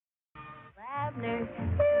Abner,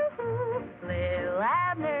 yoo-hoo, Li'l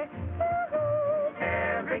Abner, yoo-hoo.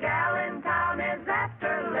 Every gal in town is after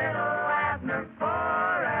Li'l Abner, poor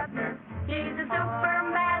Abner. He's a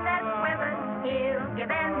Superman that's swimming, he'll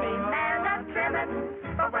give any man a trimming.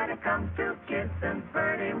 But when it comes to kissing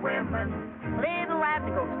pretty women, Li'l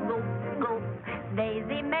Abner goes loop, loop.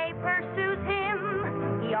 Daisy May pursues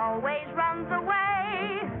him, he always runs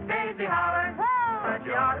away. Daisy hollers, whoa, but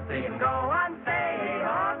you ought to see him go on Sadie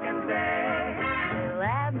Hawkins Day. Li'l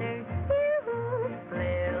Abner, yoo-hoo,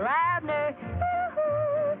 Li'l Abner,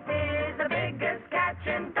 yoo-hoo. He's the biggest catch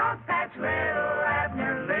in Dogpatch, Li'l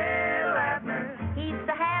Abner, Li'l Abner. He's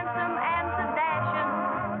so handsome and so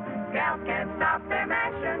dashing, gals can't stop their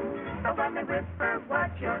mashing. So when they whisper,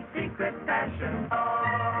 what's your secret passion?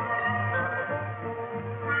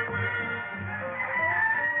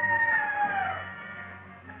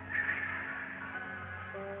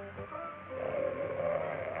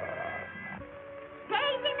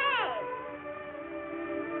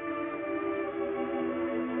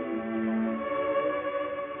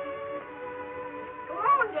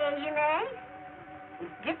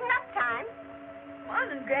 It's getting up time.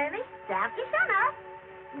 Morning, Granny. Stop your sun up.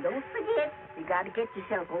 And don't forget, you got to get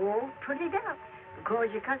yourself all prettied up, because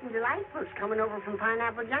your cousin Delightful's coming over from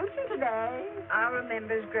Pineapple Junction today. I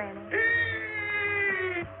remembers, Granny.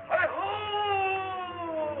 Hi-ho!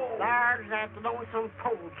 There's that lonesome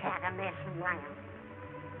polecat a messing around.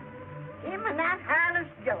 Him and that hairless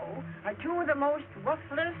Joe are two of the most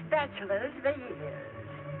worthless bachelors there is.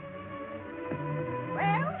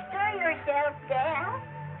 Well, stir yourself, gal.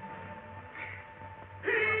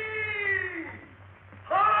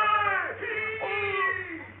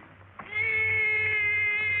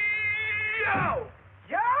 Joe!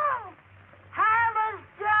 Joe! Hairless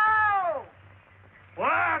Joe!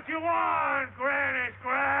 What you want, Granny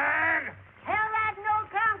Scrag? Tell that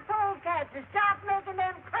no-count polecat to stop making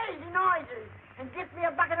them crazy noises and dip me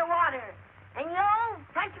a bucket of water. And you,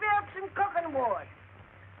 fetch me up some cooking wood.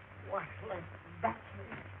 Worthless bachelor.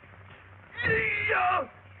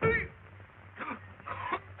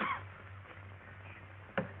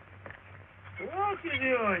 What you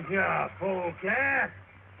doing here, polecat?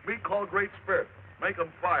 We call Great Spirit. Make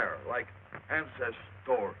 'em fire, like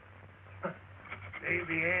Ancestor.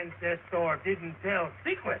 Maybe Ancestor didn't tell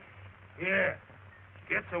secrets. Here,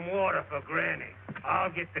 get some water for Granny.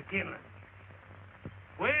 I'll get the kindling.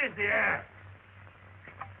 Where's the axe?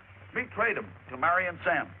 Me trade 'em to Mary and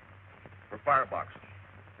Sam for firebox.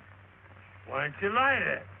 Why don't you light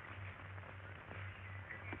it?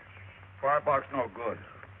 Firebox no good.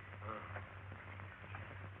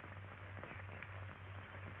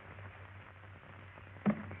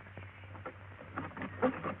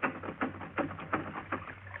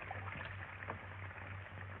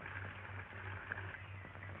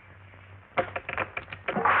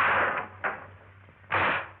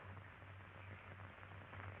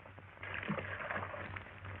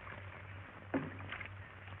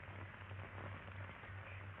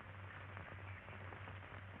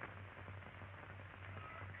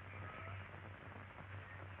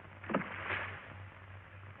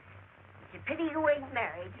 Pity you ain't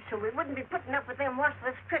married, so we wouldn't be putting up with them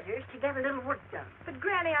worthless critters to get a little work done. But,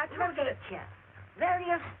 Granny, I told you. Look at you. There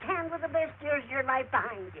you stand with the best years of your life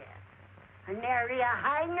behind you. And nary a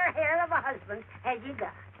hiding your hair of a husband as you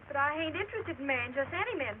got. But I ain't interested in marrying just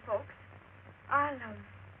any men, folks. I love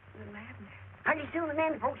Li'l Abner. Pretty soon the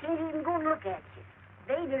men folks ain't even going to look at you.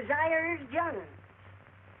 They desire young uns.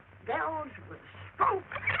 Gals with spunk.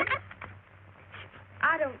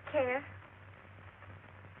 I don't care.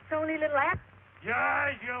 It's only Li'l Abner.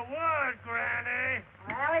 Just your word, Granny.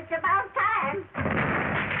 Well, it's about time.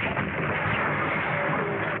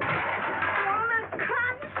 Oh, the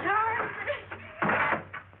concerts.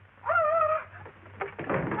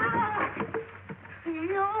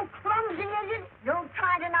 You clumsy idiot. Don't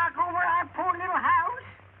try to knock over our poor little house.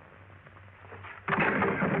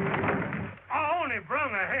 I only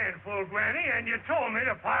brung a handful, Granny, and you told me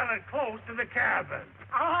to pile it close to the cabin.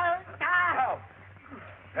 Oh, stop.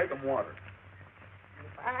 Take 'em water.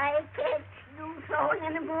 If I catch you throwing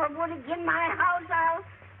any more wood again my house,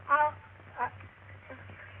 I'll...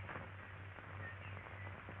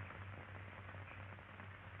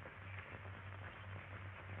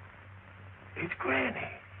 It's Granny.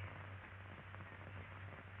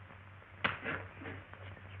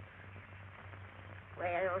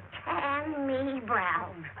 Well, tan me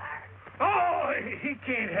brown. Oh, he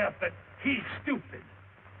can't help it. He's stupid.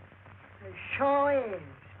 It sure is.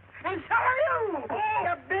 And so are you,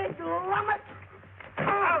 you big lummox.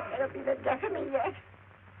 Oh, it'll be the death of me yet.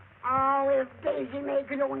 Oh, if Daisy May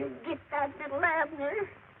could only get that little Abner.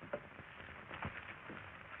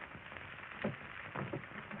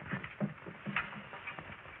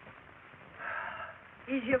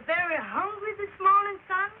 Is you very hungry this morning,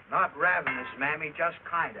 son? Not ravenous, Mammy, just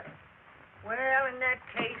kind of. Well, in that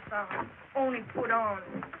case, I'll only put on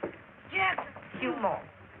just a few more.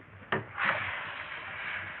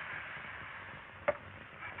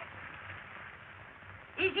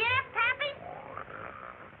 Is you up, Pappy?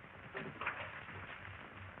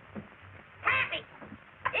 Pappy!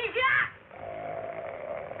 Is you up?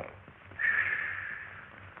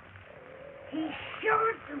 He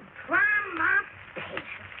sure to prime my patience.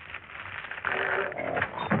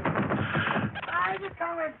 Are you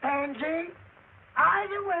coming, Pansy?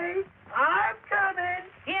 Either way, I'm coming.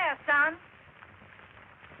 Here, son.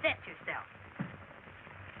 Set yourself.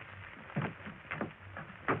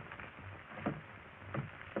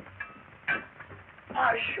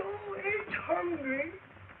 I sure is hungry.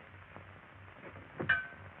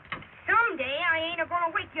 Someday I ain't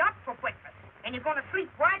gonna wake you up for breakfast, and you're gonna sleep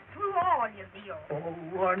right through all your meals. Oh,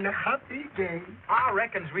 one happy day. I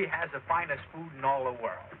reckons we has the finest food in all the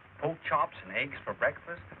world. Pork chops and eggs for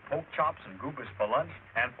breakfast, pork chops and goobers for lunch,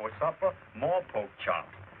 and for supper, more pork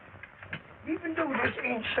chops. Even though this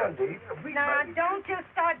ain't Sunday, we Now, might... don't you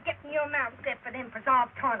start getting your mouth set for them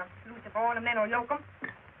preserved turnips, Lucifer Ornamental Yokum.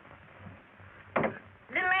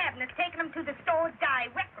 Li'l Abner's taking them to the store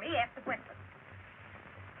directly after breakfast.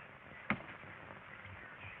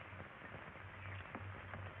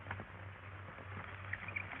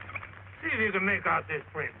 See if you can make out this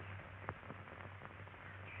print.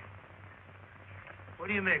 What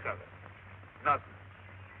do you make of it? Nothing.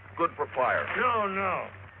 Good for fire. No.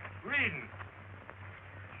 Reading.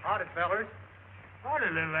 Howdy, fellers. Howdy,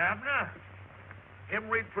 Lil Abner. Him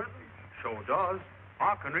read printing? Sure does.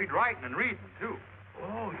 I can read writing and reading, too.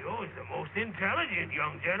 Oh, you're the most intelligent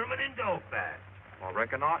young gentleman in Dogpatch. I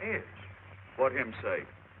reckon I is. What him say?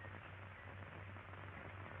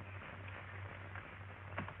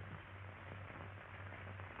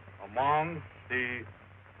 Among the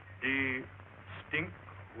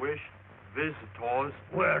distinguished visitors.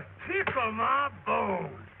 Well, tickle my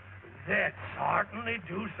bones. That certainly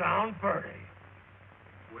do sound pretty.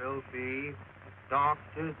 Will be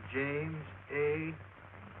Dr. James A.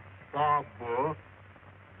 Barber,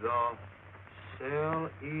 the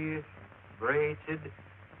celebrated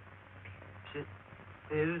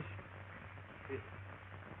is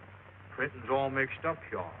printing's all mixed up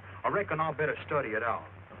here. I reckon I'll better study it out.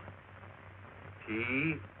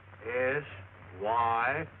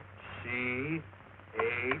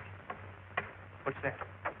 T-S-Y-C-8. What's that?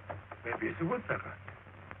 Maybe it's a woodpecker.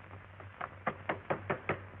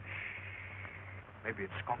 Maybe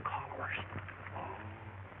it's skunk hollers.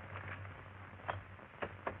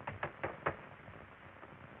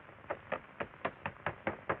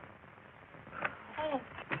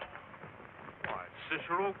 Why, it's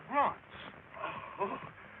Cicero Grunts. Oh,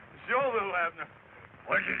 it's your Lil Abner.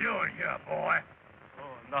 What you doing here, boy?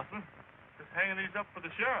 Oh, nothing. Just hanging these up for the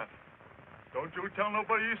sheriff. Don't you tell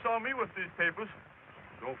nobody you saw me with these papers.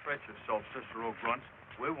 Go fetch yourself, Cicero Grunts.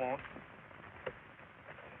 We won't.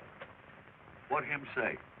 What him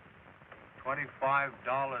say? $25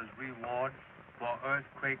 reward for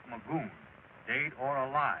Earthquake Magoon, dead or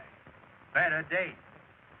alive. Better date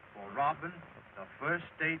for robbing the First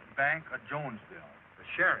State Bank of Jonesville, the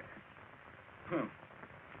sheriff.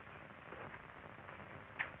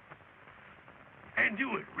 And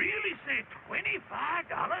do it really say $25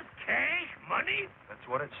 cash money? That's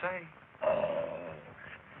what it say. Oh,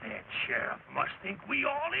 that sheriff must think we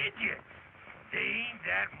all idiots. There ain't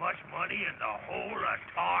that much money in the whole of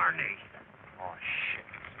tarnation. Oh, shit.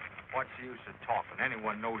 What's the use of talking?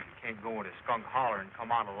 Anyone knows you can't go into Skunk Holler and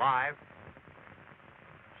come out alive.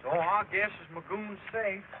 So I guess as Magoon's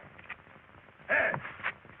safe. Hey,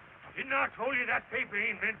 didn't I told you that paper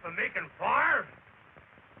ain't meant for making fire?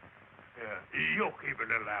 Yeah, you'll keep it,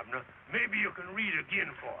 Lil Abner. Maybe you can read again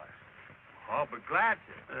for us. I'll be glad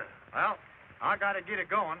to. Well, I gotta get it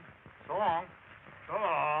going. So long. So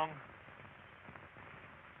long.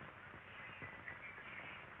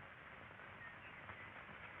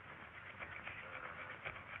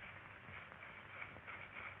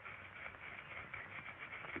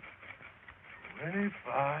 $25.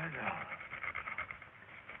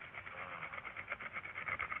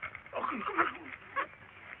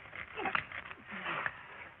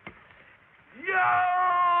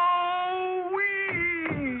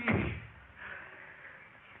 Yo-wee!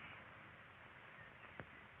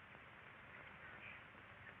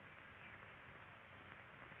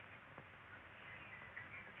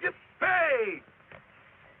 Yippee!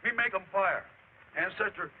 Me make 'em fire.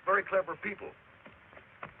 Ancestor, very clever people.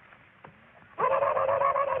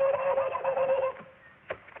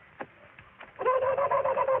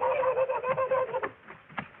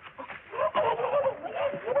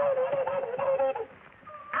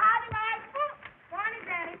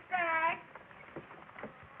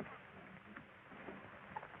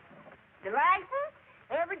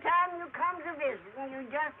 Well, you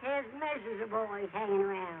just has messes of boys hanging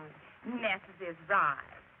around. Messes is right.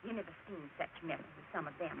 You never seen such messes as some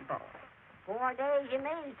of them boys. 4 days you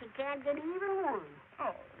made, she can't get even one.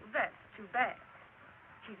 Oh, that's too bad.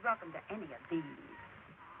 She's welcome to any of these.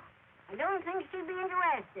 I don't think she'd be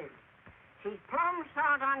interested. She's plumb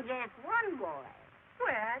salt on just one boy.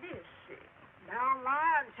 Where is she? Down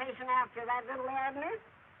large, chasing after that little Abner.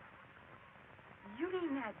 You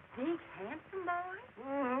mean that big, handsome boy?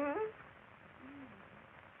 Mm-hmm.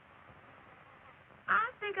 I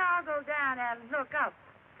think I'll go down and look up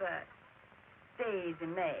Daisy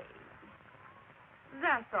May.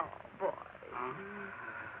 That's all, boys.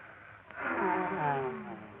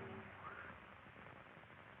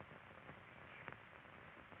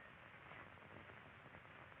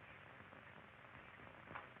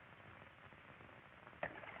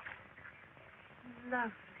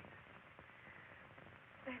 Lovely.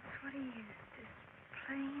 That's what he is, just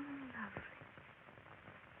plain lovely.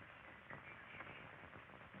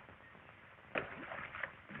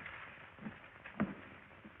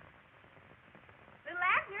 Li'l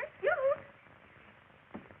Abner, you.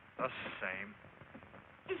 The same.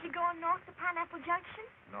 Is you going north to Pineapple Junction?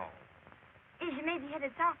 No. Is you maybe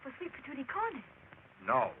headed south for Sweet Patootie Corner?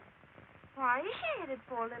 No. Why is you headed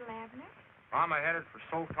for, Li'l Abner? I'm headed for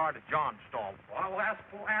Sotar to Johnstone. I will ask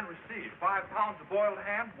for and receive 5 pounds of boiled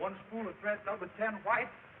ham, 1 spoon of thread number 10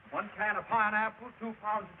 white, 1 can of pineapple, 2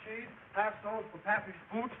 pounds of cheese, half soles for Pappy's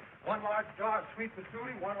boots, 1 large jar of sweet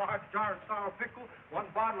patootie, 1 large jar of sour pickle, 1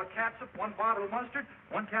 bottle of catsup, 1 bottle of mustard,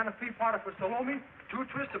 1 can of pea powder for salami, 2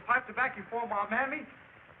 twists of pipe tobacco for my mammy.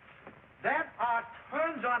 Then I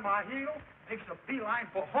turns on my heel, takes a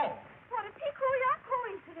beeline for home. What a peculiar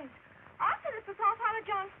coincidence. I said it was off out of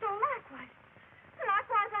Johnstone likewise.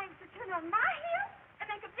 Likewise, I used to turn on my heel and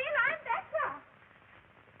make a beeline back south.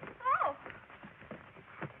 Oh.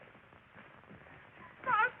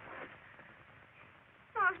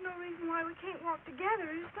 There's no reason why we can't walk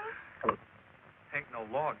together, is there? Ain't no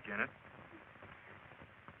law, Janet.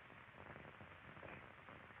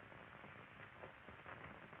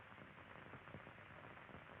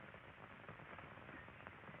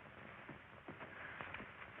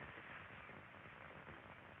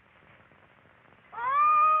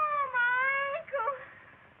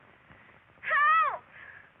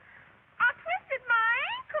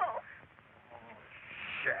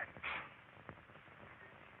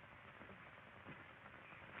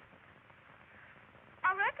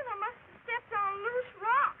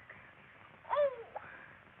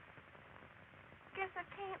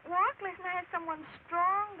 Someone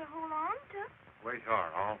strong to hold on to. Wait here.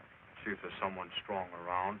 I'll see if there's someone strong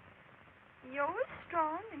around. You're always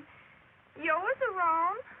strong, and you're always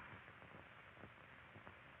around.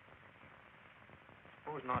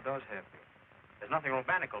 Suppose now does have you. There's nothing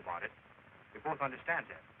romantic about it. We both understand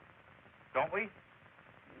that. Don't we?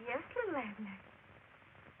 Yes, Li'l Abner.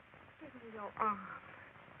 Give me your arm.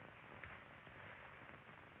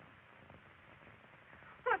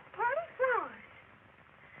 What pretty flowers.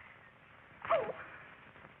 Oh!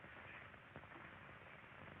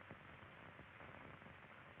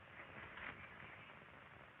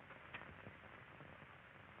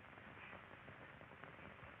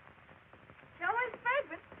 Joey's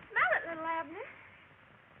fragrant. Smell it, Li'l Abner.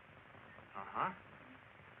 Uh-huh.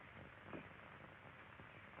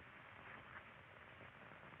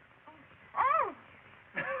 Oh!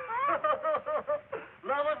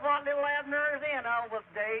 Love is what Li'l Abner's in with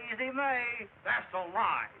Daisy May. That's a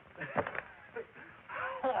lie.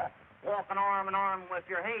 Walking arm in arm with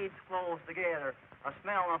your heads close together, a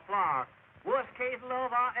smelling of flower. Worst case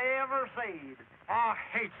love I ever seen. I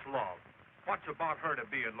hates love. What's about her to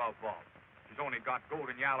be in love of? She's only got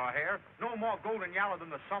golden yellow hair, no more golden yellow than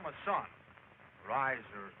the summer sun. Her eyes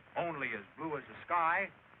are only as blue as the sky.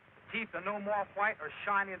 The teeth are no more white or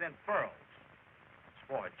shinier than pearls. As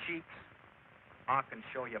for her cheeks, I can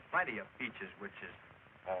show you plenty of peaches which is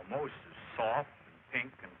almost as soft and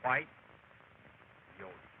pink and white. You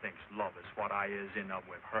thinks love is what I is in love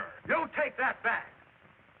with her. You take that back.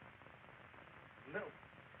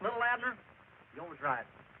 Li'l Abner, you was right.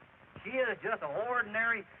 She is just an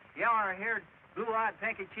ordinary, yellow-haired, blue-eyed,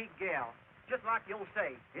 pinky-cheeked gal. Just like you'll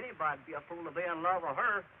say, anybody'd be a fool to be in love with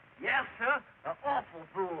her. Yes, sir, an awful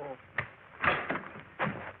fool.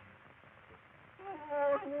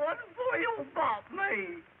 Oh, what for you bought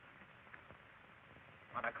me?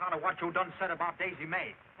 On account of what you done said about Daisy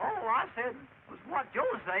May. Oh, I said was what you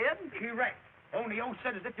said. Correct. Only you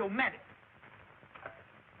said as if you meant it.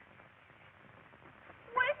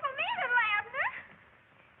 Wait for me, Li'l Abner.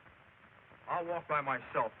 I'll walk by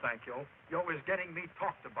myself, thank you. You're always getting me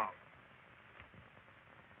talked about.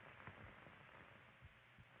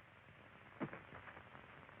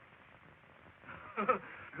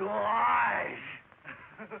 Gosh!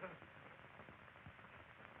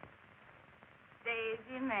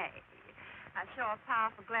 Daisy May, I'm sure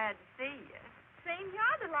powerful glad to see you. Same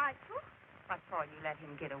here, delightful. What for you let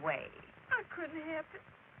him get away? I couldn't help it.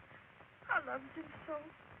 I loved him so.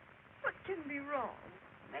 What can be wrong?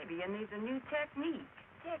 Maybe you need a new technique.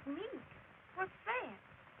 Technique? What's that?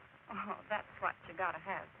 Oh, that's what you gotta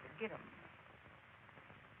have to get him.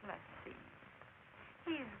 Let's see.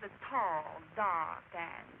 He's the tall, dark,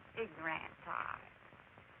 and ignorant type.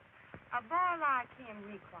 A boy like him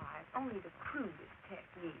requires only the crudest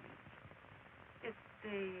technique. It's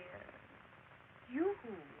the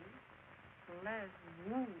yoo-hoo, les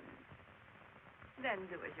woo. Then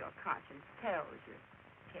do as your conscience tells you.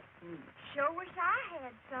 Technique. Sure wish I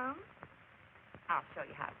had some. I'll show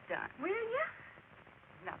you how it's done. Will you?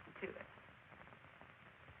 Nothing to it.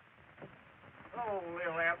 Hello,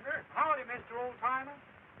 Lil Abner. Howdy, Mr. Old-Timer.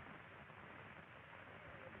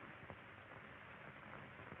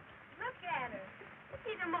 Look at her.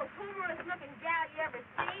 She's the most humorous-looking gal you ever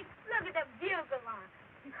seen. Look at the bugle on her.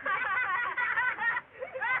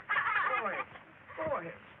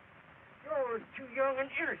 Boys, you're too young and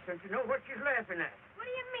innocent to know what you're laughing at. What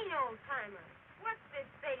do you mean, old-timer? What's this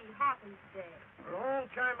Sadie Hawkins day? A long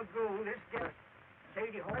time ago, this gal,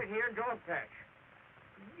 Sadie Hawkins here in Dogpatch.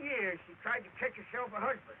 For years, she tried to catch herself a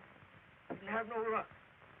husband. Didn't have no luck.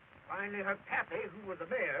 Finally, her pappy, who was the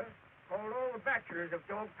mayor, called all the bachelors of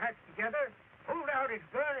Dogpatch together, pulled out his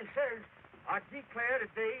gun and says, I declare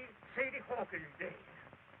today Sadie Hawkins Day.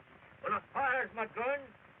 When I fires my gun,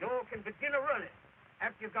 you all can begin to run it.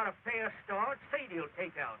 After you've got a fair start, Sadie will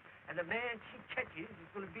take out. And the man she catches is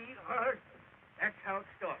going to be her husband. That's how it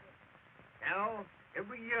started. Now,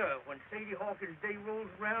 every year when Sadie Hawkins Day rolls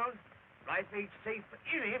around, life ain't safe for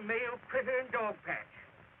any male critter in Dogpatch.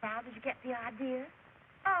 How did you get the idea?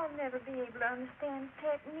 I'll never be able to understand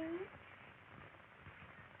technique.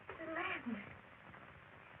 Li'l Abner.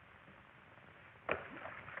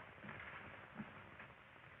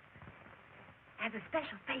 As a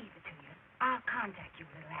special favor to you, I'll contact you,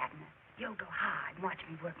 Li'l Abner. You'll go hard and watch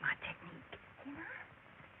me work my technique. Can I?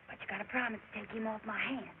 But you gotta promise to take him off my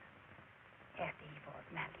hands. After he falls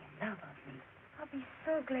madly in love with me. I'll be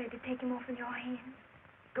so glad to take him off in your hands.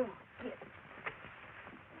 Go on, get it.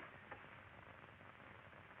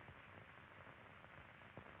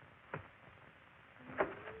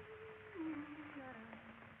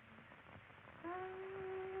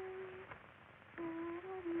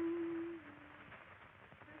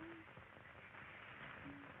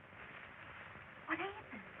 What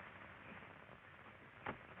happened?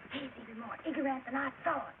 He's even more ignorant than I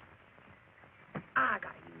thought. I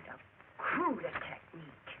gotta use a crudest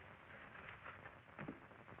technique.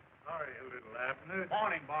 How are you, Li'l Abner?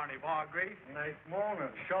 Morning, Barney Bargrave. Nice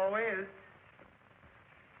morning. Sure is.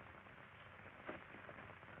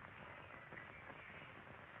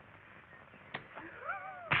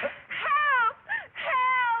 Help!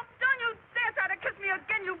 Help! Don't you dare try to kiss me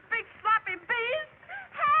again, you big sloppy beast!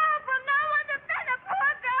 Help! I'm not one to defend a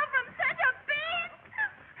poor girl from such a beast!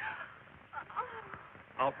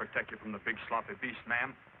 I'll protect you from the big sloppy beast,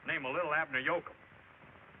 ma'am. Name of Lil Abner Yokum.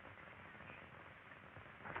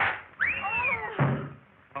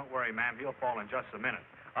 Don't worry, ma'am. He'll fall in just a minute.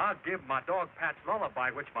 I'll give my Dogpatch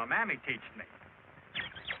lullaby, which my Mammy teached me.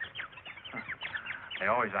 They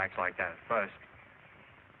always act like that at first.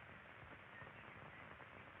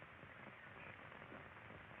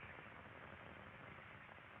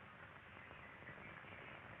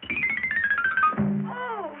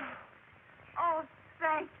 Oh! Oh,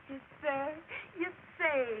 thank you, sir. You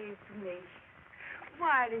saved me.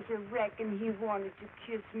 Why did you reckon he wanted to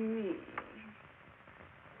kiss me?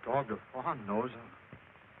 Dog of fawn knows.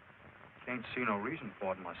 I can't see no reason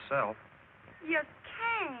for it myself. You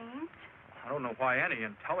can't? I don't know why any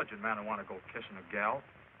intelligent man would want to go kissing a gal.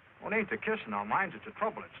 Well, it ain't the kissing now, minds it's the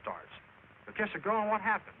trouble it starts. You kiss a girl and what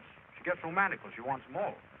happens? She gets romantic because she wants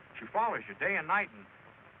more. She follows you day and night, and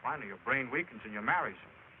finally your brain weakens and you marries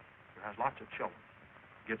her. She has lots of children.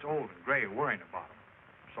 Gets old and gray worrying about them.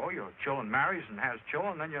 So your children marries and has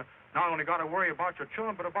children, then you not only got to worry about your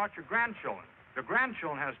children, but about your grandchildren. Your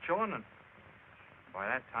grandchildren has children, and by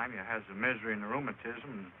that time you has the misery and the rheumatism,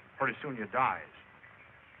 and pretty soon you dies.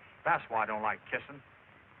 That's why I don't like kissing.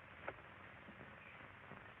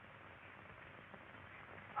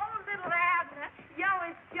 Oh, Li'l Abner, yo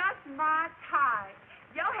is just my type.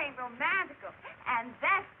 Yo ain't romantical, and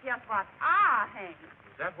that's just what I ain't.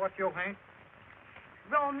 Is that what you ain't?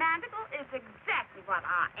 Romantical is exactly what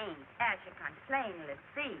I ain't, as you can plainly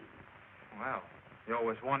see. Well, you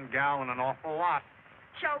was one gal in an awful lot.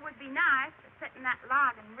 Sure would be nice to sit in that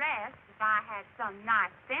log and rest if I had some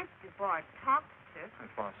nice sensitive boy to talk to.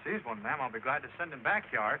 If I sees one, ma'am, I'll be glad to send him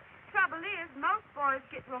backyard. Trouble is, most boys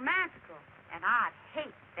get romantical, and I'd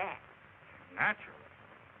hate that. Naturally.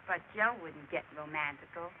 But Joe wouldn't get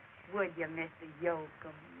romantical, would you, Mr.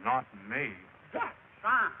 Yokum? Not me. That's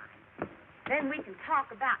fine. Then we can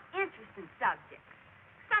talk about interesting subjects.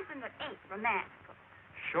 Something that ain't romantical.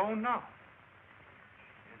 Sure enough.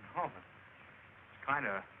 You know, it's kind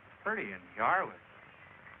of pretty in here with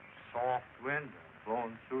soft wind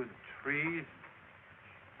blowing through the trees,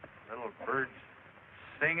 little birds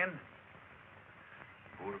singing,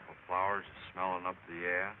 beautiful flowers smelling up the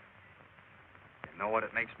air. You know what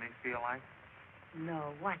it makes me feel like?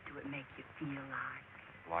 No, what do it make you feel like?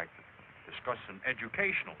 Like discussing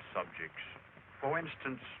educational subjects. For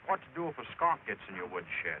instance, what to do if a skunk gets in your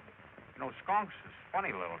woodshed. You know, skunks is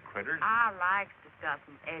funny little critters. I like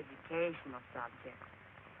discussing educational subjects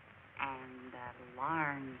and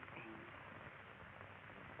learn things.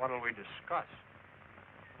 What'll we discuss?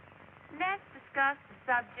 Let's discuss the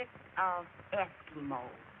subject of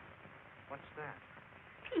Eskimos. What's that?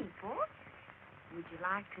 People. Would you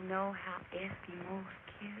like to know how Eskimos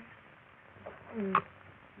kiss?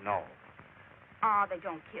 No. Oh, they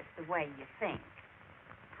don't kiss the way you think.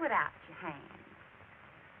 Put out your hands.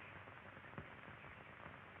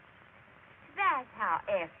 That's how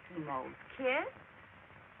Eskimos kiss.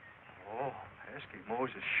 Oh, Eskimos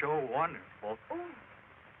is sure wonderful. Ooh.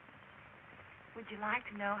 Would you like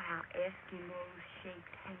to know how Eskimos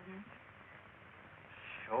shake hands?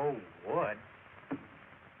 Sure would.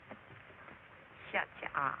 Shut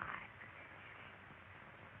your eyes.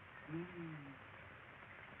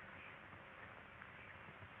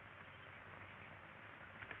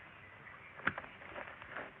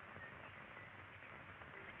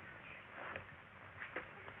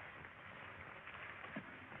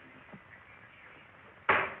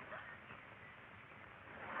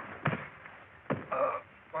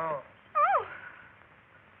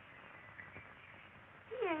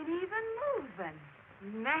 He ain't even moving.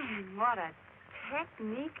 Man, what a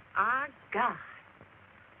technique I got.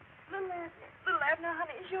 Little Abner,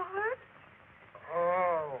 honey, is your hurt?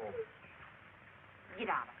 Oh. Get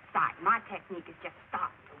out of sight. My technique is just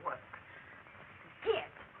starting to work. Get.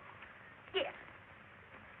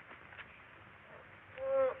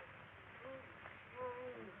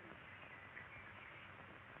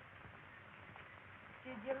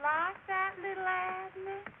 Did you like that, Little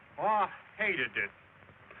Abner? Oh, I hated it.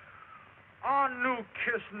 I knew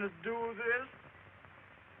kissing would do this.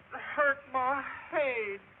 It hurt my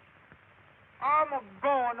head. I'm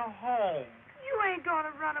a-going home. You ain't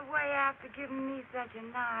gonna run away after giving me such a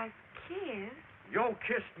nice kiss. Yo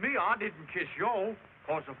kissed me. I didn't kiss Yo.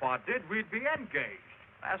 'Cause if I did, we'd be engaged.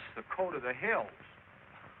 That's the code of the hills.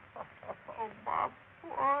 Oh, my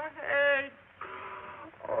poor head.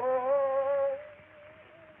 Oh.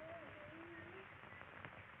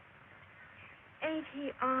 Ain't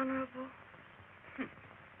he honorable?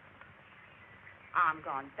 I'm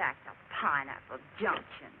going back to Pineapple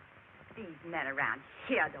Junction. These men around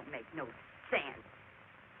here don't make no sense.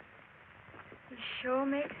 He sure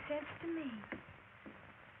makes sense to me.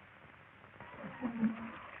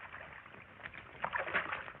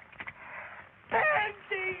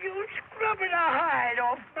 Pansy, you scrubbing a hide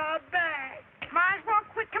off my back. Might as well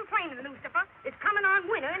quit complaining, Lucifer. It's coming on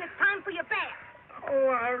winter, and it's time for your bath. Oh,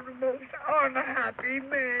 I'm the most unhappy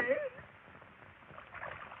man.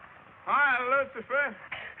 Hi, Lucifer.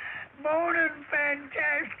 Morning,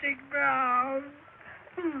 Fantastic Brown.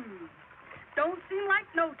 Don't seem like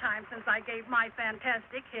no time since I gave my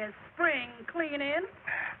Fantastic his spring cleaning.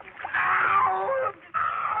 Ow!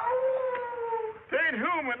 Ow! Tain't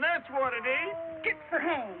human, that's what it is. Get for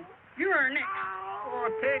home. You're next. Oh,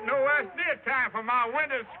 it ain't no less near time for my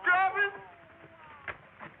winter scrubbing.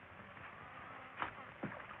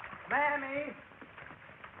 Mammy.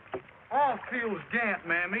 I feels gant,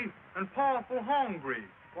 Mammy, and powerful hungry,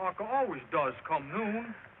 like I always does come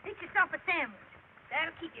noon. Make yourself a sandwich.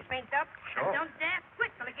 That'll keep you faint up. Sure. And don't dance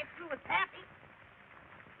quick till it gets through with Pappy.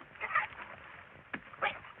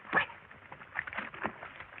 Quick.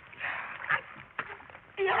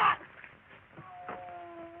 Yeah.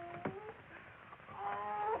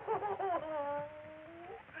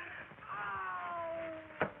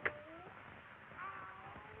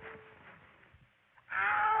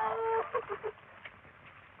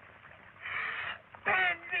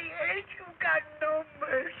 Pansy, ain't you got no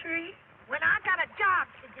mercy? When I got a job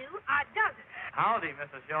to do, I does it. Howdy,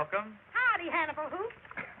 Mrs. Yokum. Howdy, Hannibal Hoop.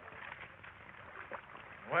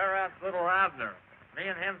 Where at Little Abner? Me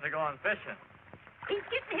and him's a going fishing. He's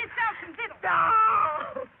getting himself some victuals.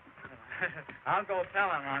 No! I'll go tell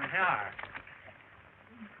him I'm here.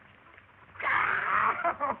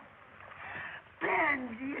 Oh,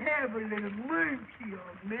 Pansy, have a little mercy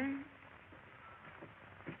on me.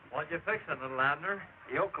 What you fixing, Little Abner?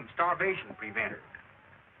 The Yokum starvation preventer.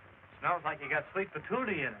 Smells like you got sweet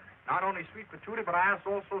patootie in her. Not only sweet patootie, but I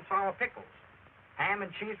also sour pickles. Ham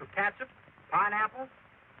and cheese with ketchup, pineapple,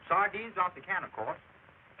 sardines off the can, of course.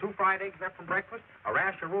 2 fried eggs left from breakfast, a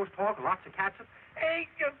rash of roast hog, lots of ketchup. Ain't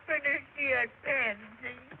you finished yet,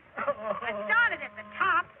 Pansy? I started at the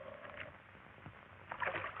top.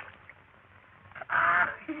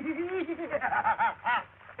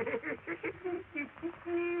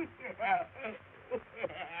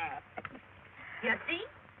 You see?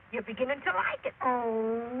 You're beginning to like it.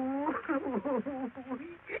 Oh.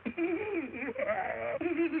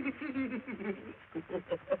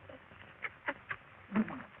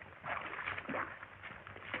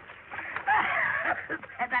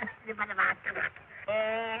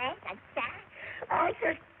 I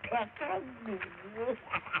just pecking you.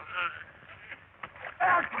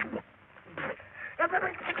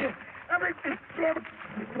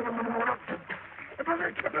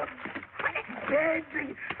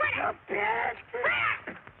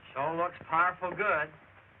 Sure looks powerful good.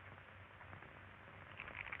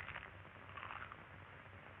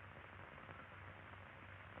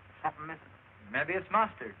 Something missing. Maybe it's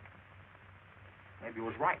mustard. Maybe it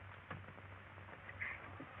was right.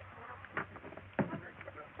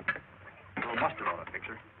 A little mustard on the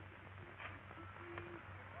picture.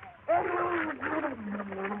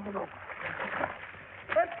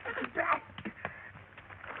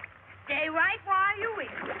 Stay right while you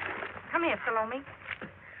eat. Come here, Salome.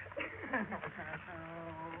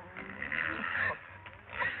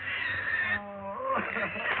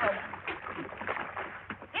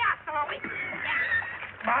 Yeah, Salome.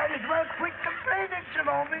 Yeah. Might as well quit complaining,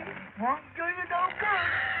 Salome. Won't do you no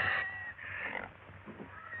good.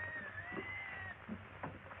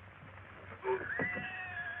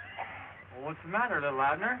 What's the matter, Little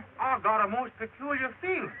Abner? I've got a most peculiar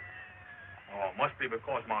feeling. Oh, must be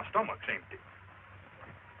because my stomach's empty.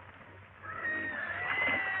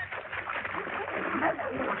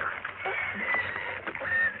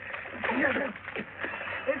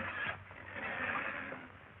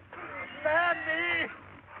 Mammy,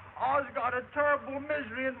 I've got a terrible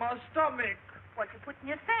misery in my stomach. What you put in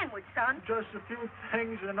your sandwich, son? Just a few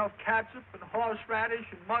things and enough ketchup and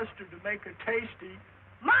horseradish and mustard to make it tasty.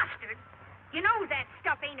 Mustard? You know that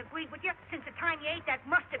stuff ain't agreed with you since the time you ate that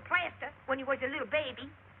mustard plaster when you was a little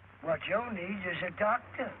baby. What you need is a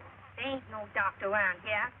doctor. There ain't no doctor around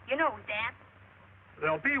here. You know that.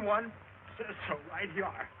 There'll be one. Says so right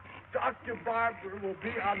here. Dr. Barber will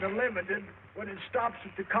be on the Limited when it stops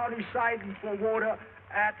at the county siding for water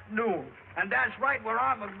at noon. And that's right where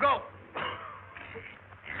I'm going to go.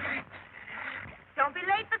 Don't be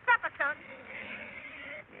late for supper, son.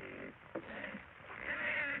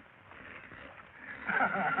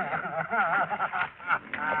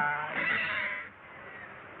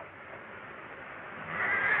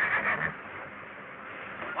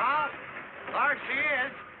 Well, there she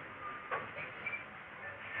is.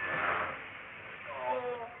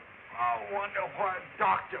 Oh, I wonder where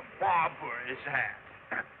Dr. Barber is at.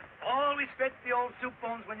 Always fetch the old soup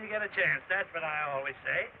bones when you get a chance. That's what I always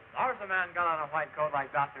say. There's a man got on a white coat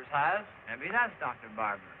like doctors has. Maybe that's Dr.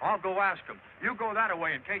 Barber. I'll go ask him. You go that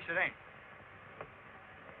way in case it ain't.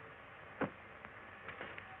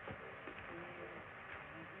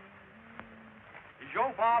 Is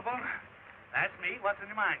Joe Barber? That's me. What's in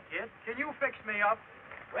your mind, kid? Can you fix me up?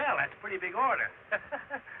 Well, that's a pretty big order.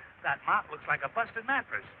 That mop looks like a busted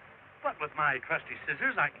mattress. But with my trusty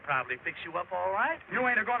scissors, I can probably fix you up all right. You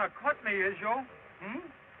ain't gonna cut me, is you?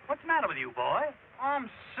 What's the matter with you, boy? I'm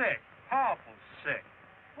sick. Powerful sick.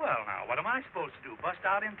 Well, now, what am I supposed to do? Bust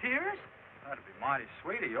out in tears? That'd be mighty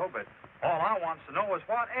sweet of you, but all I wants to know is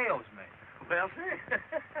what ails me. Well, sir,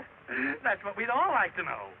 that's what we'd all like to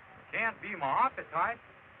know. Can't be my appetite,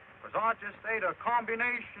 'cause I just ate a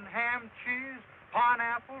combination ham, cheese,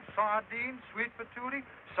 pineapple, sardines, sweet patootie,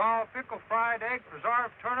 sour pickle, fried egg,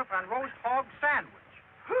 preserved turnip, and roast hog sandwich.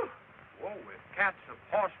 Whoa, with catsup,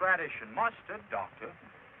 horseradish, and mustard, Doctor.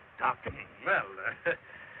 Doctor? Well,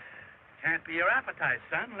 can't be your appetite,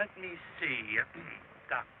 son. Let me see.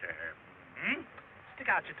 Doctor. Stick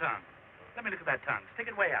out your tongue. Let me look at that tongue. Stick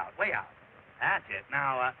it way out, way out. That's it.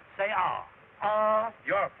 Now, say ah. Ah.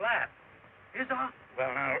 You're flat. Is ah?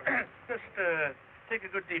 Well, now, just take a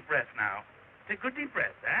good deep breath now. Take a good deep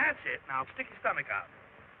breath. That's it. Now, stick your stomach out.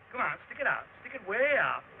 Come on, stick it out. Stick it way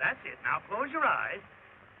out. That's it. Now, close your eyes.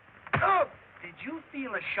 Oh! Did you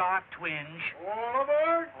feel a sharp twinge? All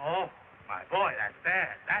aboard. Oh, My boy, that's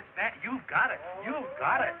bad. That's bad. You've got it. You've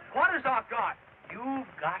got it. What has I got? You've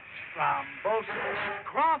got thrombosis.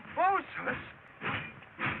 Thrombosis?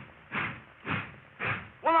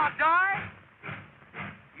 Will I die?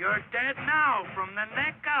 You're dead now from the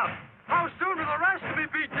neck up. How soon will the rest of me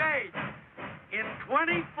be dead? In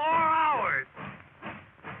 24 hours.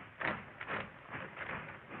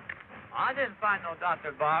 I didn't find no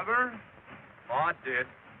Dr. Barber. Oh, I did.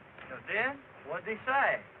 You did? What'd he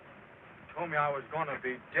say? He told me I was going to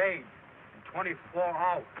be dead in 24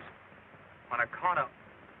 hours. On account of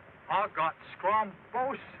I got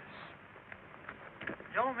thrombosis.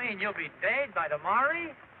 You don't mean you'll be dead by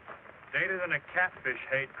tomorrow? Deader than a catfish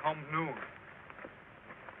head come noon.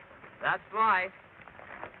 That's life.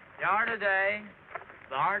 You are today,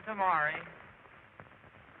 you are tomorrow.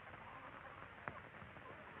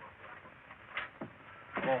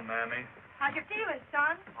 Hello, Mammy. How's you feeling,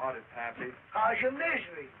 son? Howdy, Pappy. How's your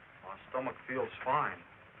misery? My stomach feels fine.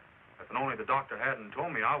 If only the doctor hadn't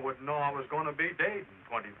told me, I wouldn't know I was going to be dead in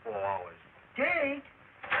 24 hours. Dead?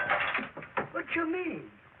 What you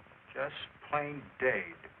mean? Just plain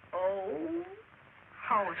dead. Oh,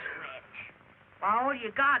 horseradish. Well, all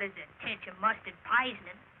you got is a tinge of mustard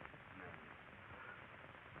poisoning.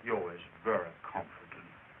 You is very comforting.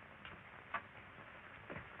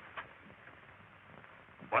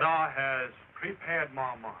 But I has prepared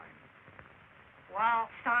my mind. Well,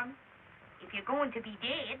 son, if you're going to be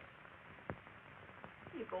dead,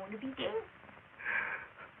 you're going to be dead.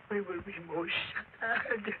 We will be most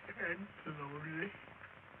sad and lonely.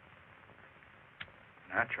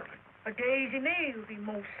 Naturally. A Daisy May will be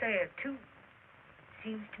most sad, too.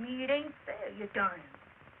 Seems to me it ain't fair you're dying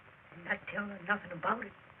and not telling her nothing about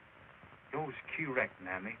it. Yo's correct,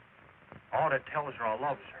 Mammy. All that tells her I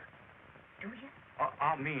loves her. Do you?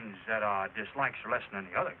 I means that I dislikes her less than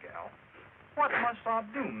any other gal. What must I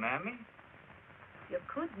do, Mammy? You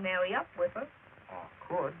could marry up with her. I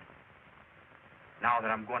could. Now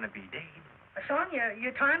that I'm going to be dead. Son,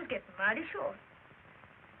 your time's getting mighty short.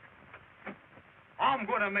 I'm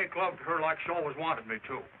going to make love to her like she always wanted me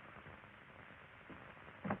to.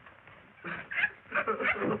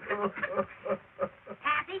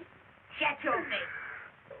 Happy? Shut your face.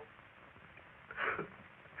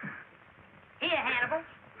 Here, Hannibal.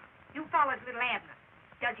 You follow Li'l Abner.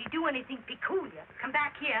 Does he do anything peculiar? Come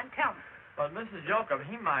back here and tell me. But Mrs. Yokum,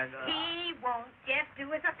 he might... He won't. Just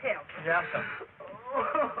do as I tell him. Yes, sir.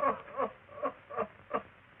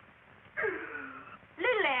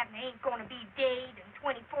 Li'l Abner ain't going to be dead in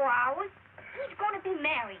 24 hours. He's going to be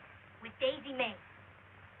married with Daisy May.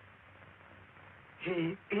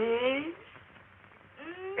 He is?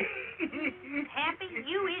 Happy,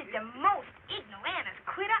 you is the most ignoramus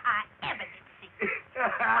critter I ever did see.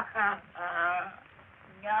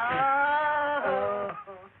 No.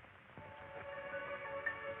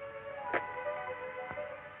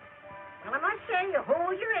 Well, I must say you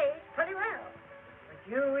hold your age pretty well. But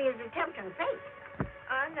you is a tempting fate.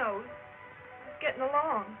 I know. It's getting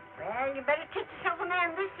along. Well, you better teach yourself a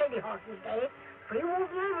man this Sadie Hawkins day, for you won't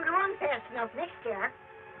be able to run fast enough next year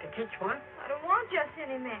to teach one. I don't want just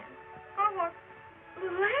any man. I want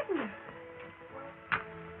Li'l Abner.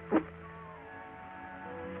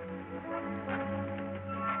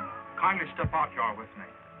 Kindly step out here with me.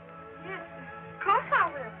 Yes, sir. Of course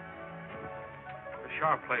I will. The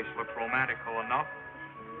Shar place looks romantical enough.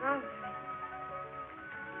 Lovely.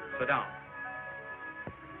 Sit down.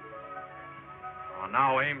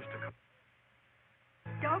 Now aims to come.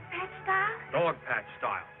 Dogpatch style? Dogpatch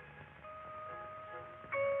style.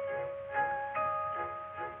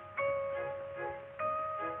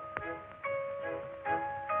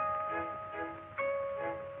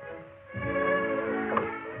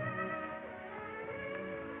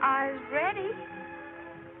 I was ready.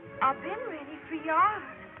 I've been ready for yours.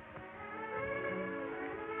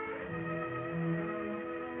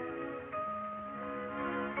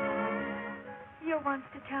 You wants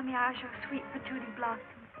to tell me I your sweet patootie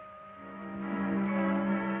blossom.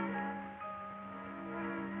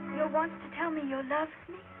 You wants to tell me you loves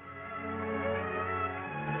me.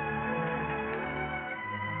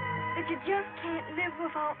 That you just can't live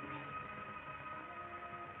without me.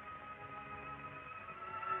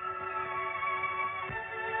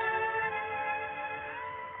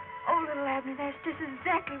 Oh, Li'l Abner, that's just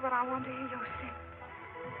exactly what I want to hear you say.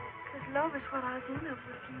 'Cause love is what I was in love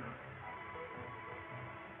with you.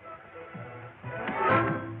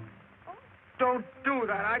 Don't do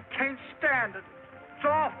that. I can't stand it. It's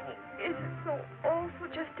awful. Is it so awful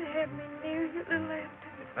just to have me near you, Li'l Abner?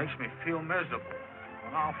 It makes me feel miserable.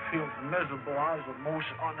 When I feel miserable, I was the most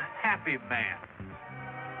unhappy man.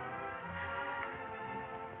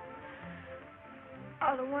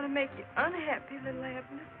 I don't want to make you unhappy, Li'l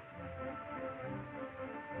Abner.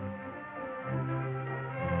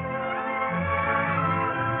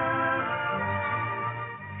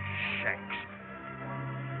 Shanks.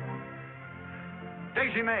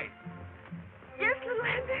 Daisy May, Yes, Li'l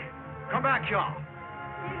Abner. come back here.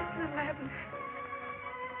 Yes, Li'l Abner.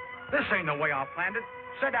 This ain't the way I planned it.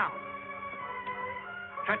 Sit down.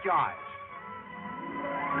 Shut your eyes.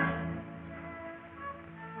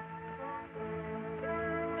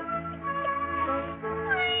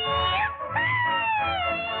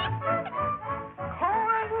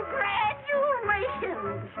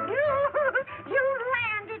 Congratulations! You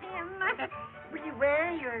landed him. Will you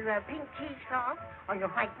wear your pink cheesecloth or your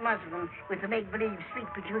white muslin with the make-believe sweet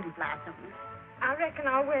patchouli blossoms? I reckon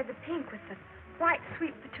I'll wear the pink with the white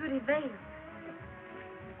sweet patootie veil.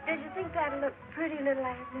 Does you think that'll look pretty, Li'l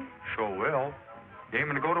Abner? Sure will. You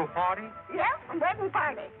aiming to go to a party? Yes, a wedding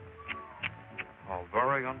party. Oh,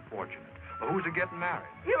 very unfortunate. Well, who's it getting married?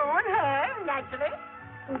 You and her, naturally.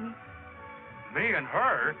 Me and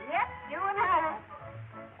her? Yep, you and her.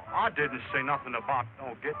 I didn't say nothing about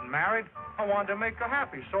getting married. I wanted to make her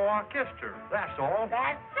happy, so I kissed her. That's all.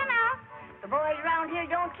 That's enough. The boys around here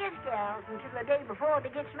don't kiss gals until the day before they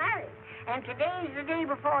gets married. And today's the day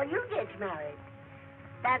before you gets married.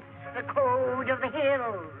 That's the code of the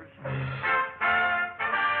hills.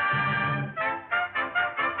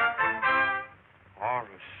 Our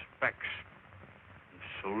respects and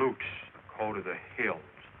salutes the code of the hills.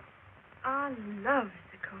 I love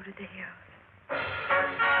the coat of the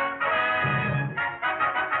hills.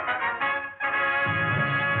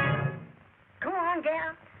 Come on,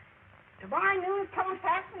 gal. Tomorrow noon's coming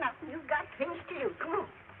fast enough, and you've got things to do. Come on.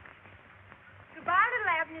 Goodbye, Li'l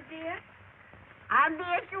Abner, dear. I'll be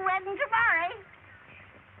at your wedding tomorrow.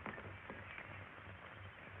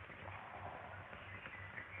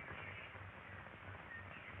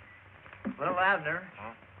 Li'l Abner,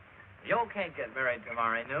 Huh? you can't get married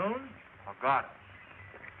tomorrow noon. I got it.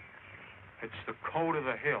 It's the code of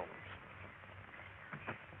the hills.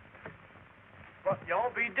 But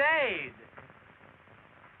you'll be dead.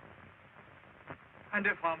 And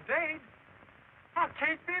if I'm dead, I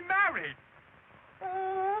can't be married.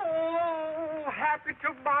 Oh, happy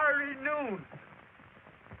tomorrow noon.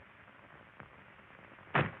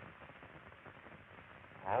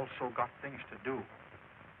 I also got things to do.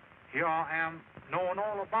 Here I am, knowing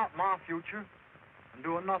all about my future and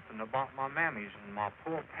doing nothing about my mammies and my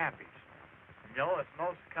poor pappies. You know, it's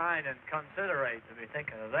most kind and considerate to be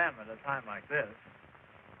thinking of them at a time like this.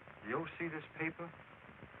 You see this paper?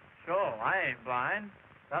 Sure, I ain't blind.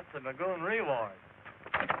 That's the Magoon reward.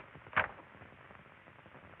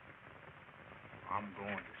 I'm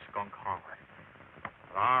going to Skunk Hollow.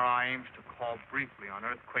 There I aims to call briefly on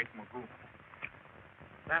Earthquake Magoon.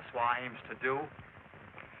 That's what I aims to do.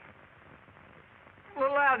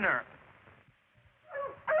 Li'l Abner.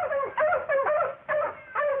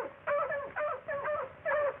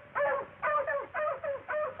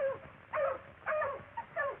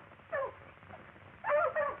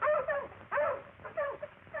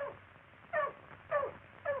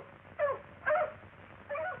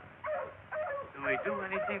 Do we do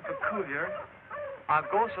anything peculiar? I'll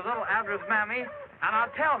go to Li'l Abner's Mammy, and I'll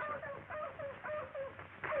tell her.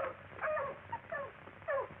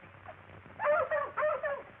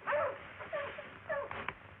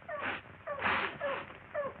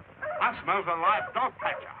 I smells a live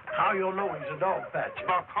Dogpatcher. How you know he's a Dogpatch?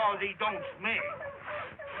 Because he don't smell.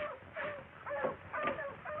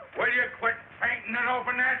 Will you quit fainting and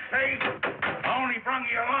open that safe? I only brung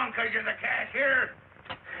you along because you're the cashier.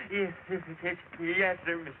 Yes,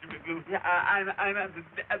 sir, Mr. Magoon. I'm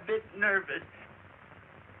a bit nervous.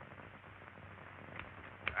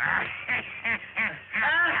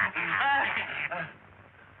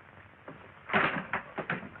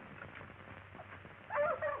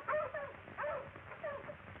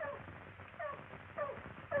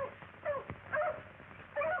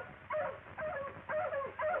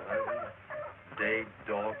 Day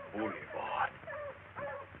Dog Boulevard.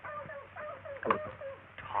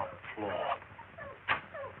 Top floor.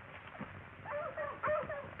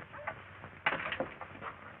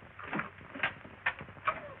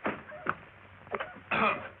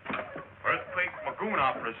 Earthquake Magoon,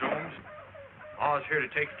 I presumes. I was here to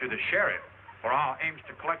take you to the sheriff, for our aims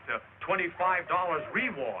to collect a $25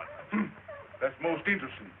 reward. That's most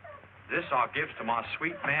interesting. This are gifts to my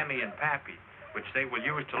sweet Mammy and Pappy, which they will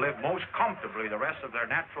use to live most comfortably the rest of their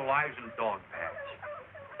natural lives in Dogpatch.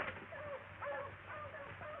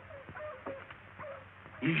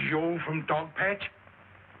 Is you from Dogpatch?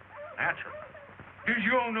 Naturally. Does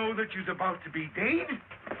you know that you's about to be dead?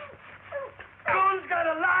 Goons got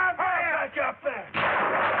a live dogpatch up there.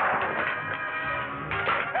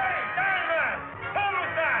 Hey, stand there! Hold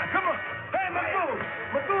him down! Come on. Hey, Magoo.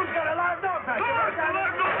 Magoo's got a live dogpatch.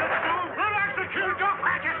 We'll execute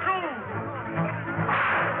Dogpatch's crew!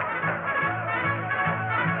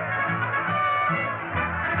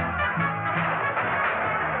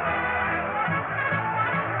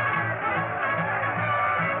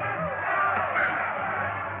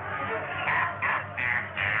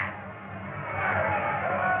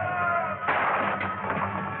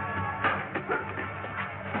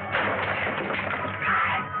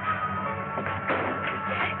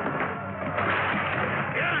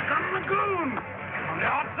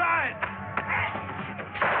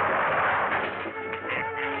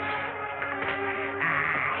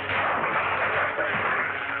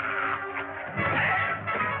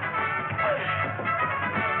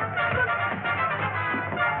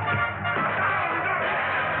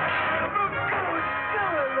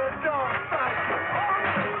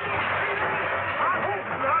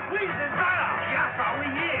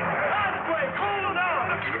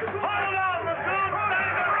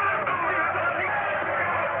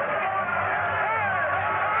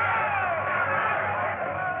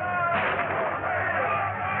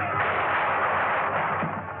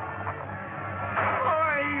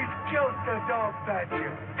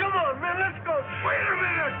 Come on, man, let's go. Wait a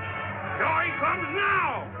minute! Here he comes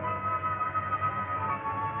now!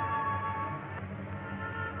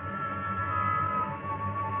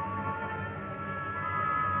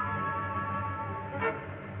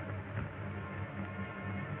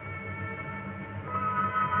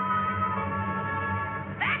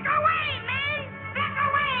 Back away, men! Back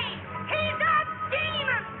away! He's a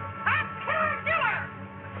demon! A killer!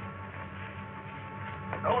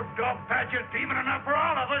 No Dogpatch is demon enough for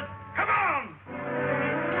all of us. Come on!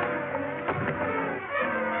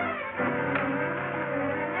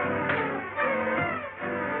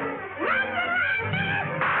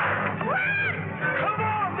 Come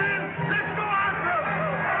on, men! Let's go after him!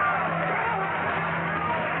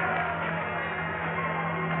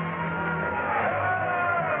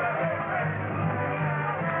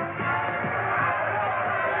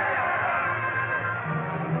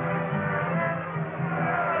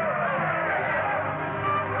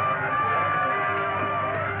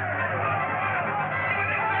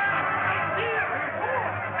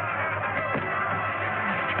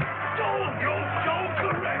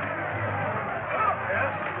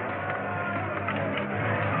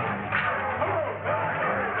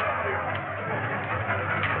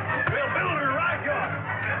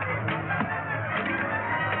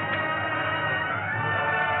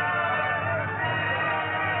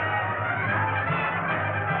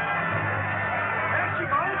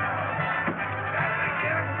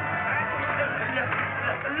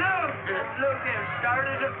 Look, it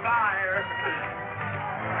started a fire.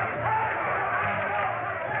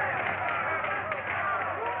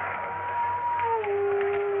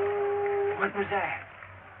 What was that?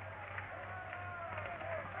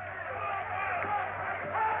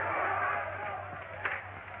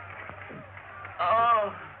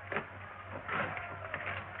 Oh,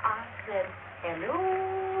 I said, hello.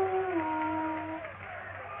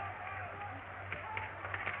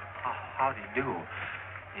 How do you do?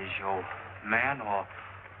 Is your man or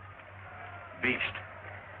beast?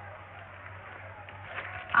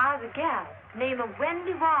 I was a gal, name of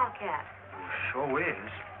Wendy Wildcat. Sure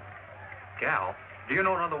is. Gal, do you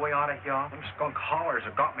know another way out of here? Them skunk hollers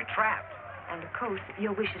have got me trapped. And of course,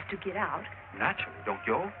 your wish is to get out. Naturally, don't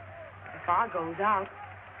you? If I goes out,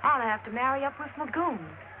 I'll have to marry up with Magoon.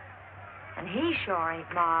 And he sure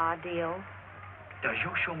ain't my ideal. Does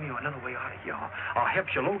you show me another way out of here? I'll help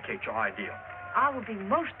you locate your ideal. I will be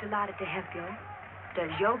most delighted to help you. Does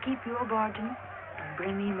yo keep your bargain and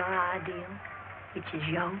bring me my ideal, which is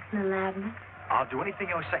yo, Li'l Abner? I'll do anything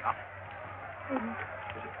you say.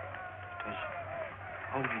 Does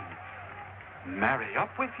marry up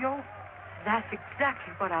with you? That's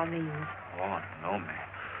exactly what I mean. Oh, no, man.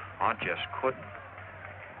 I just couldn't.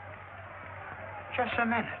 Just a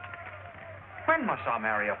minute. When must I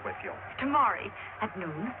marry up with you? Tomorrow at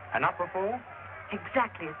noon. And not before?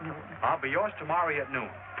 Exactly at noon. I'll be yours tomorrow at noon,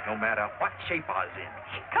 no matter what shape I was in.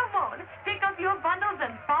 Come on, pick up your bundles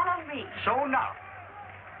and follow me. So now.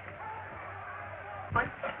 What?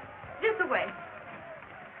 This way.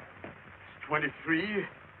 23,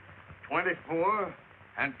 24,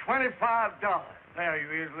 and $25. There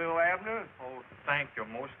you is, Lil Abner. Oh, thank you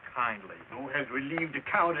most kindly. Who has relieved the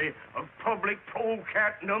county of public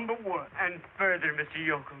polecat number 1. and further, Mr.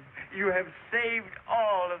 Yokum, you have saved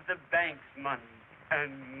all of the bank's money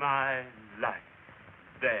and my life.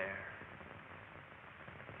 There.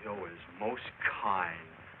 Joe is most kind.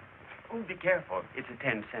 Oh, be careful. It's a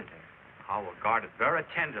 10-center. I will guard it very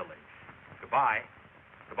tenderly. Goodbye.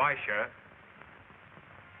 Goodbye, Sheriff.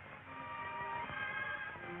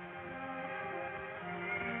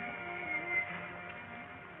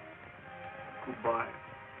 Goodbye,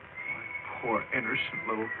 my poor innocent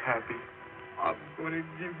little Pappy. I'm going to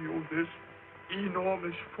give you this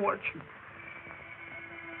enormous fortune.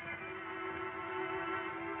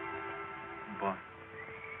 Goodbye.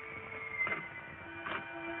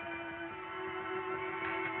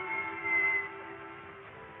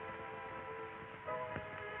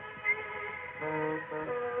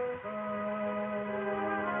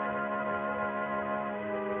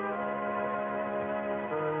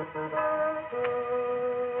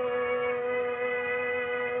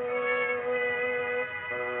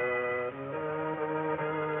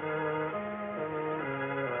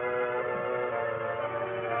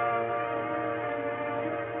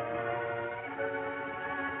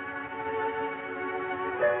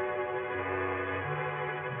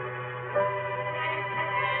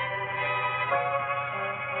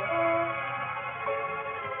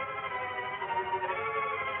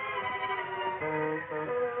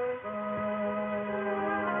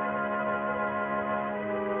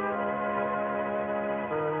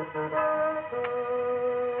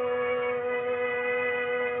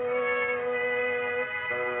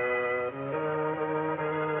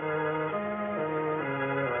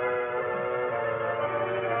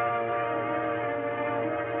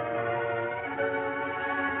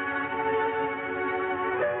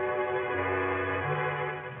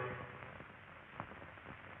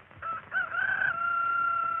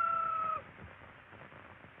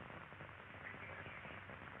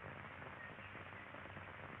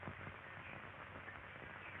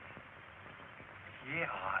 Here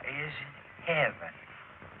is heaven.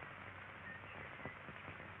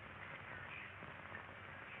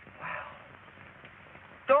 Well,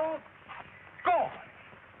 doggone.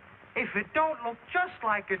 If it don't look just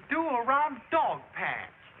like it do around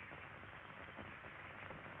Dogpatch.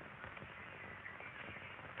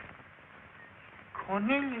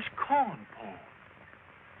 Cornelius Corn Pone.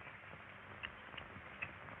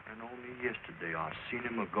 And only yesterday I seen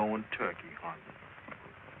him a-going turkey hunting.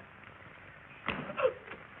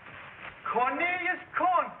 Cornelius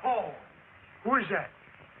Corn Pone. Who is that?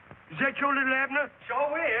 Is that you, Lil Abner?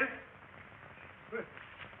 Sure is.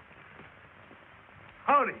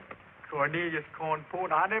 Howdy. Cornelius Corn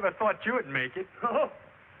Pone, I never thought you'd make it. Oh.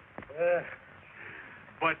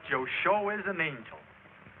 But you sure is an angel.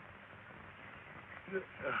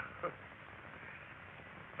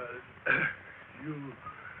 You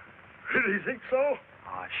really think so?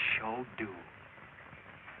 I sure do.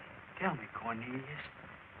 Tell me, Cornelius,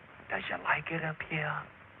 does you like it up here?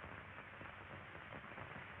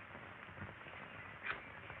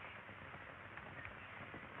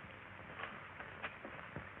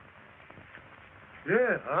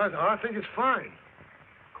 Yeah, I think it's fine.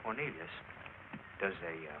 Cornelius, does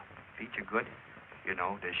a feature good? You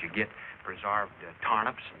know, does you get preserved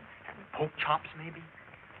turnips and pork chops, maybe?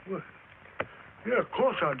 Well, yeah, of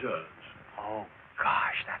course I does. Oh,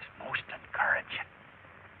 gosh, that's most encouraging.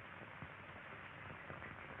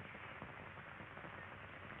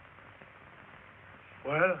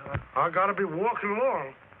 Well, I gotta be walking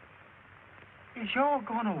along. Is y'all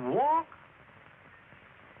gonna walk?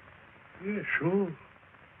 Yeah, sure.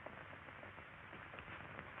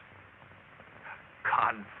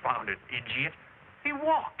 Confounded idiot. He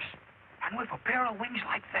walks. And with a pair of wings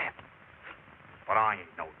like that. But I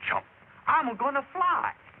ain't no chump. I'm gonna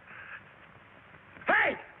fly.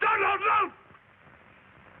 Hey! Don't!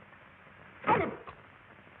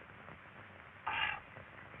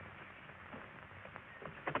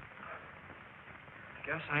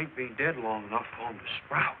 Guess I ain't been dead long enough for him to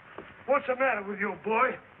sprout. What's the matter with you,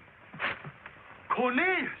 boy?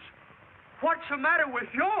 Cornelius, what's the matter with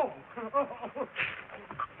you?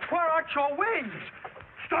 Where are your wings?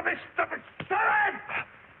 Stop it! Stop it!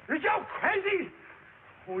 Is you crazy?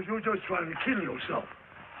 Or you just trying to kill yourself?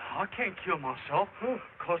 I can't kill myself,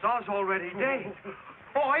 because I was already dead.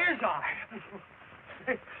 Or is I?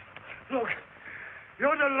 Hey, look,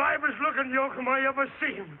 you're the livest looking Yokum I ever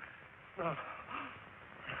seen.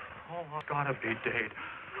 Oh, I've got to be dead.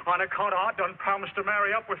 On account I done promised to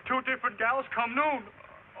marry up with 2 different gals come noon.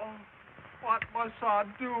 Oh, what must I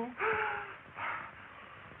do?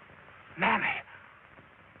 Mammy,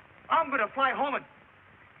 I'm going to fly home and...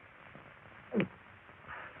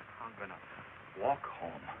 I'm going to walk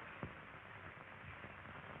home.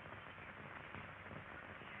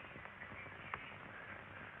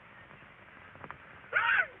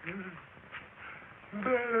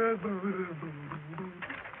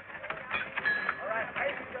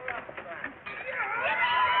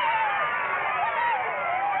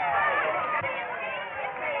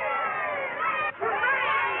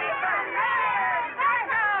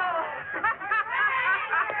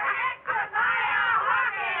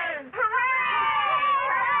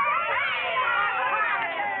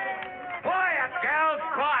 Quiet, gals,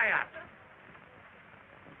 quiet.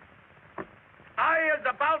 I is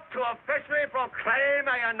about to officially proclaim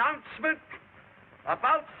an announcement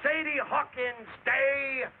about Sadie Hawkins'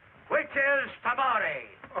 Day, which is tomorrow.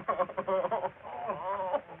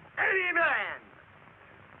 Any man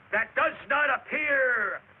that does not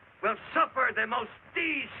appear will suffer the most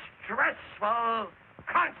distressful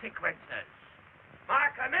consequences. My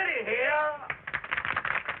committee here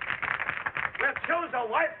will choose a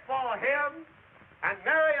wife for him, and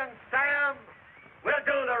Mary and Sam will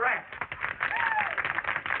do the rest.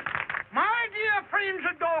 My dear friends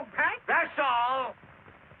of Dogpatch. That's all.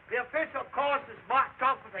 The official course is marked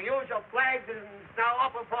off with the usual flags and is now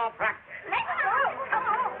open for practice. Let's go. Come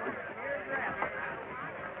on.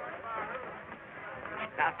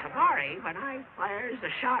 Now, tomorrow, when I fires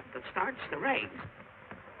the shot that starts the race,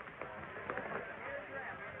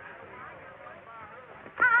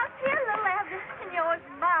 Pa's here, Lil Abner, and yours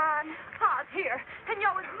mine. Pa's here, and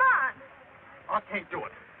yours mine. I can't do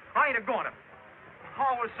it. I ain't a-gonna.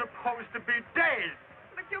 I was supposed to be dead.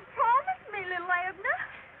 But you promised me, Lil Abner.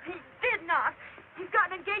 He did not. He's got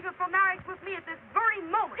an engagement for marriage with me at this very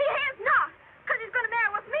moment. He has not, because he's going to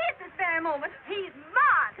marry with me at this very moment. He's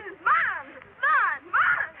mine. He's mine. Mine.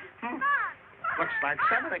 Mine. Mine. looks like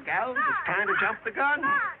some of the gals is trying to jump the gun.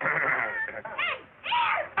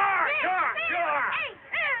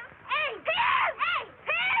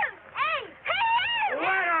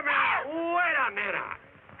 Wait a minute.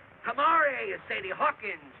 Tomorrow is Sadie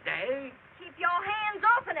Hawkins' Day. Keep your hands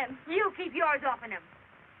off of him. You keep yours off of him.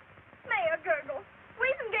 Mayor Gurgle,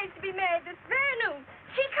 we've engaged to be married this very noon.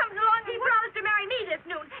 She comes along and promised to marry me this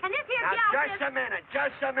noon. And this here gal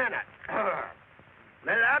Just a minute.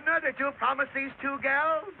 Li'l Abner, did you promise these two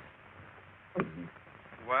gals?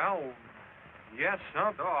 Well, yes,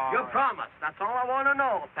 sir. You promised. That's all I want to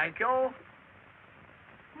know. Thank you.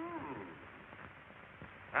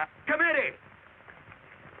 Committee.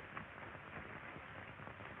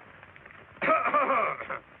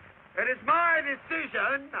 It is my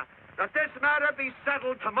decision that this matter be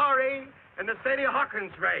settled tomorrow in the Sadie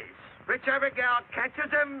Hawkins race. Whichever gal catches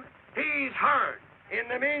him, he's hers. In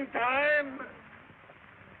the meantime,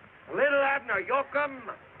 Li'l Abner Yokum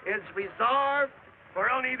is reserved for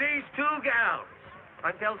only these two gals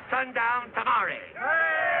until sundown tomorrow.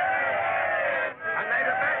 And may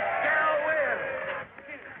the best gal win.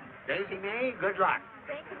 Daisy Mae, good luck.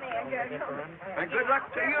 Thank you, Mayor Gurgle. And good luck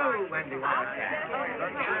to you, Wendy Wildcat.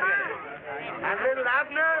 And Li'l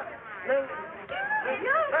Abner, Li'l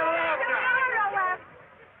Abner.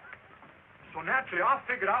 So naturally, I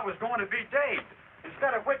figured I was going to be dead.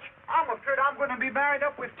 Instead of which, I'm afraid I'm going to be married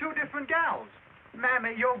up with two different gals.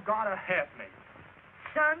 Mammy, you've got to help me.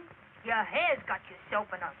 Son, your hair's got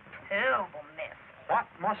yourself in a terrible mess. What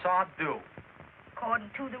must I do?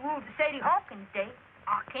 According to the rules of Sadie Hawkins' Day,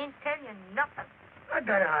 I can't tell you nothing. I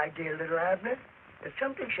got an idea, Li'l Abner. If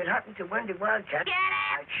something should happen to Wendy Wildcat, Get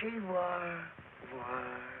it? like she was.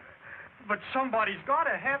 But somebody's got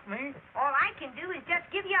to help me. All I can do is just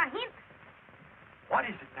give you a hint. What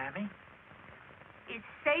is it, Mammy? It's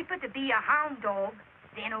safer to be a hound dog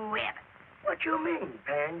than a rabbit. What you mean,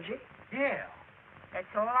 Pansy? Yeah. That's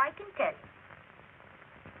all I can tell you.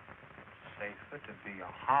 Safer to be a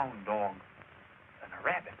hound dog than a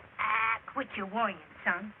rabbit. Quit your worrying,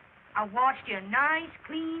 son. I washed you a nice,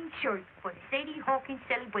 clean shirt for the Sadie Hawkins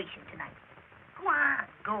celebration tonight. Go on,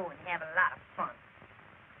 go and have a lot of fun.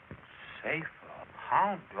 Safer a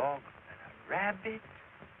hound dog than a rabbit?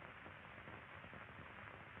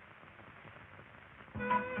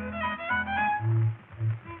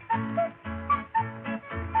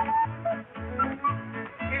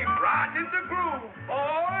 Keep riding the groove,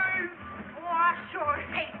 boys. Oh, I sure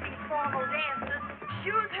hate these formal dances.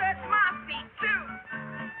 Shoes hurt my feet, too.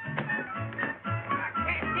 I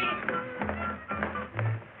can't dance.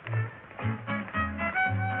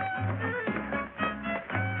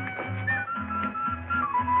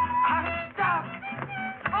 I'm stuck.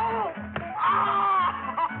 Oh!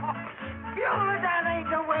 Phew, that ain't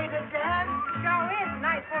the way to dance. Sure is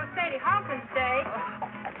nice for Sadie Hawkins' Day.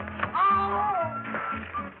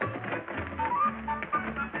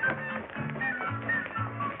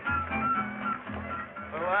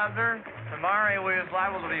 Li'l Abner, tomorrow we is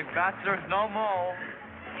liable to be bachelors no more.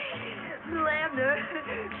 Lil Abner,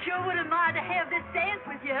 sure wouldn't mind to have this dance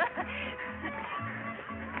with you.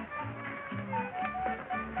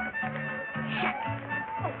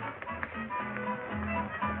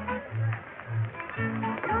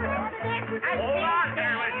 Hold on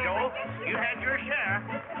there, Miss Joe. You had your share.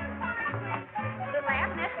 Lil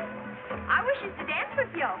Abner, I wish to dance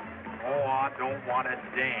with you. Oh, I don't want to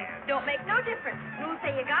dance. Don't make no difference. Rules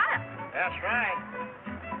say you gotta. That's right.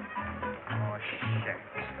 Oh, shucks.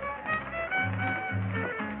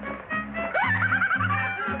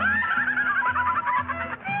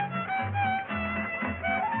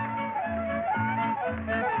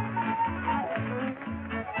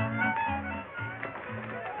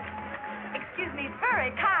 Excuse me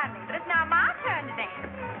very kindly, but it's now my turn to dance.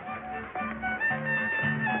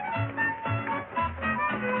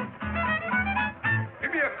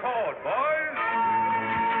 Give me a chord, boys.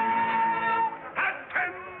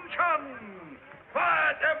 Attention!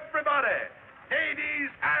 Quiet, everybody.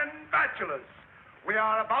 Ladies and bachelors. We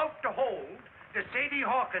are about to hold the Sadie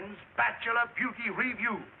Hawkins Bachelor Beauty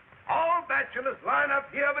Review. All bachelors line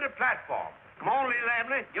up here with the platform. Come on, Li'l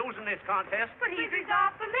Abner. You's in this contest. But he's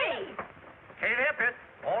resolved for me. Can't help it.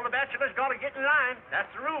 All the bachelors got to get in line. That's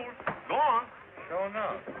the rule. Go on. Sure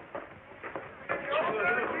enough.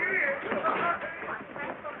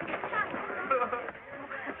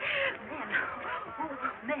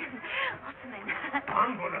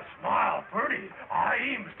 I'm gonna smile pretty. I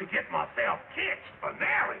aims to get myself kitched for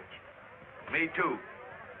marriage. Me too.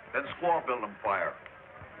 Then squaw build 'em fire.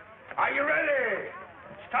 Are you ready?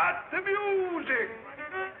 Start the music.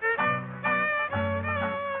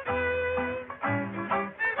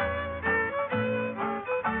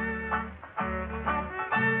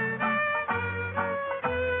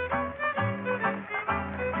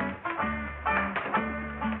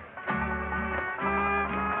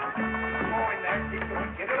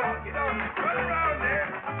 Get it on, run around there.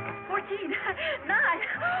 14, 9,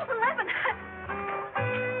 11.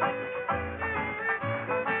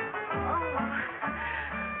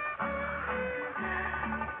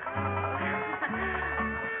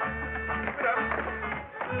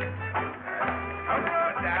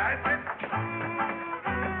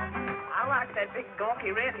 I like that big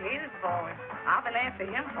gawky red-headed boy. I've been after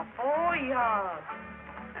him for 4 years.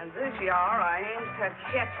 And this year I aims to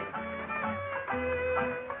catch him.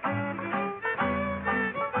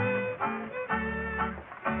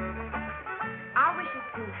 I wish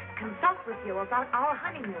to consult with you about our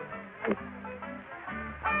honeymoon.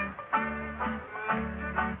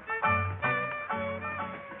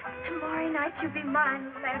 Tomorrow night you'll be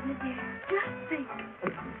mine, Lil Abner, dear. Just think.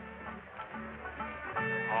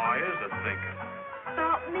 I is a thinking.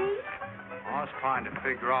 About me? I was trying to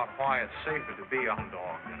figure out why it's safer to be a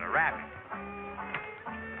dog than a rabbit.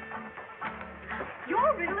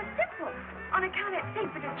 Your riddle is simple. On account it's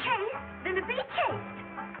safer to chase than to be chased.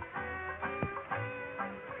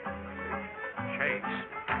 Chase.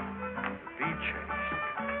 Be chased.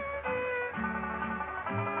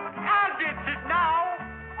 How gets it now?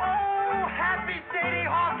 Oh, happy Sadie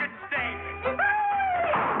Hawkins Day.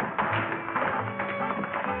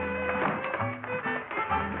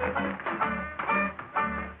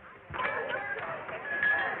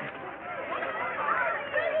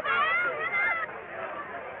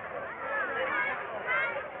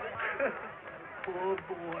 Poor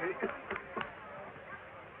boy.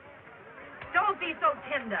 Don't be so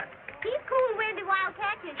tender. He's cool, Wendy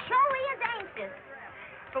Wildcat. He surely is anxious.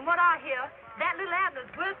 From what I hear, that Lil Abner's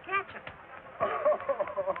worth catching.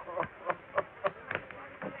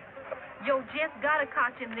 Yo just gotta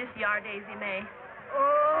catch him this yard, Daisy May.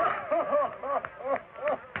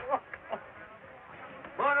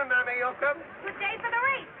 Morning, Mammy Yokum. Good day for the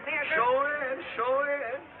race, Bearger. Show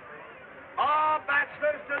in. All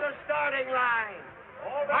bachelors to the starting line.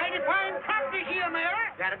 Mighty fine practice here, Mayor.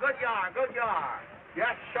 Got a good yard.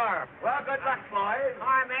 Yes, sir. Well, good luck, boys.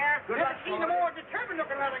 Hi, Mayor. Good Never luck, seen a boys. more determined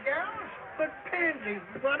looking lot of gals. But Pansy,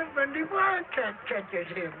 what if Wendy Wildcat catches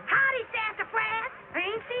him? Howdy, Sassafras. I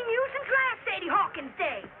ain't seen you since last Sadie Hawkins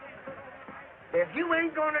Day. If you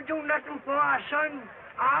ain't gonna do nothing for our son,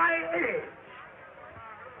 I is.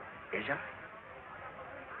 Is it?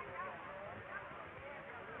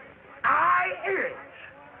 I is.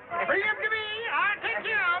 Bring him to me. I'll take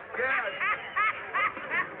care of him. Yes.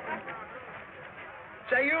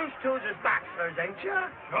 Say, you two's as bachelors, ain't you?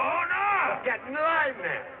 Sure enough. Get in line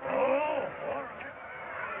then. Oh, all right.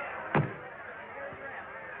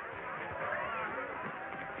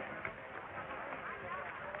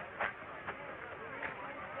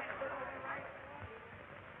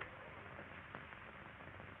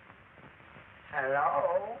 Hello?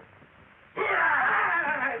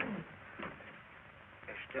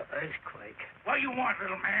 the earthquake. What do you want,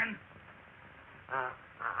 little man?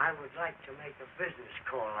 I would like to make a business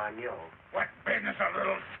call on you. What business a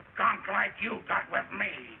little skunk like you got with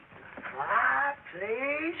me?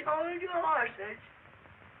 Please hold your horses.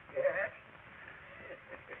 Yes.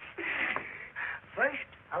 First,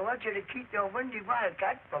 I want you to keep your windy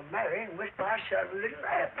wildcat from marrying with my son, Lil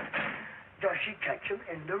Abner. Does she catch him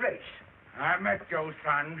in the race? I met your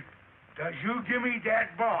son. Does you give me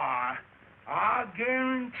that bar, I'll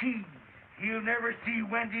guarantee he'll never see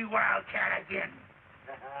Wendy Wildcat again.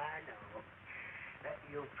 I know.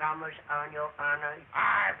 You promise on your honor?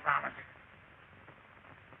 I promise.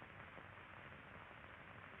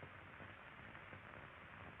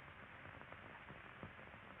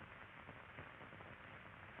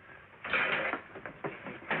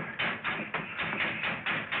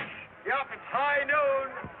 Yup, it's high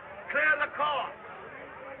noon. Clear the course.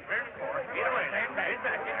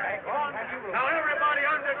 Now everybody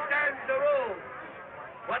understands the rules.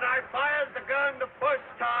 When I fires the gun the first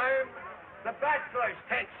time, the bachelors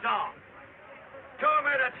takes off. 2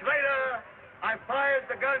 minutes later, I fires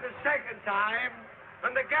the gun the second time,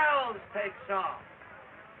 and the gals takes off.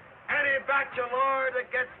 Any bachelor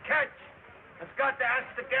that gets catch has got to ask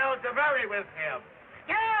the gal to marry with him.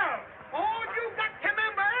 Girl, all you got to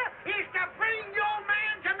remember is to bring your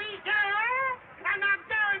man to me, girl, and I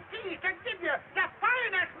guarantee to give you the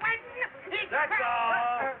finest wedding. That's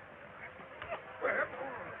all.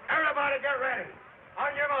 Everybody get ready.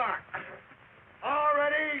 On your mark. All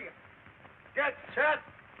ready. Get set.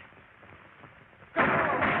 Go!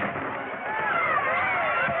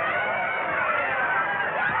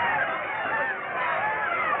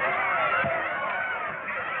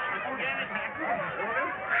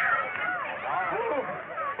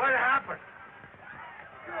 What happened?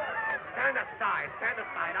 Stand aside. Stand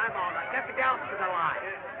aside. I'm all right. Get the gals to the line.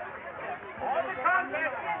 All the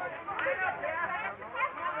contest.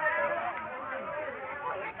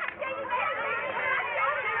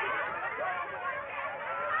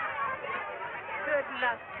 Good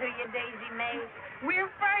luck to you, Daisy May. We're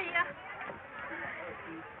for you.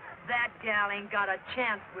 That gal ain't got a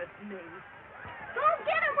chance with me. Go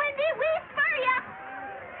get him, Wendy. We're for you.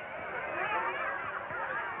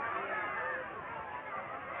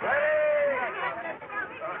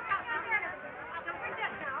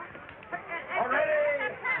 All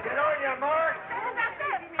ready? Get on your mark.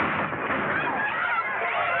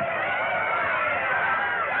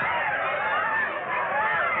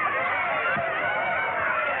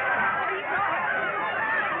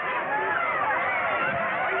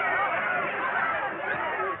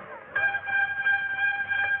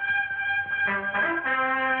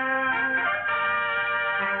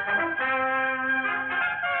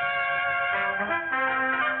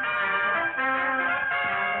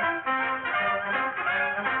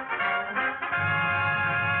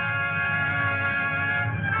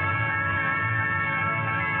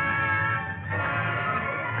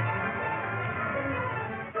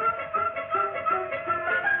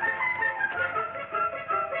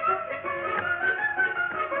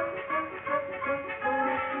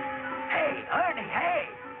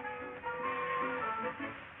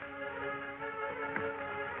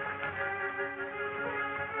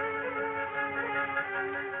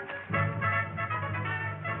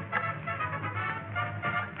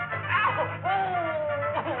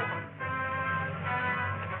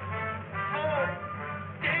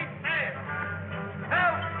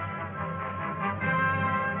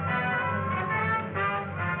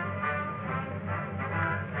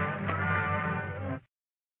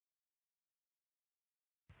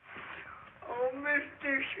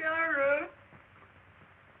 Mr. Sheriff.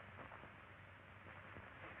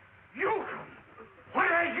 Yokum! What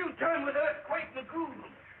have you done with Earthquake Lagoon?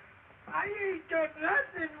 I ain't done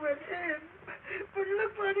nothing with him, but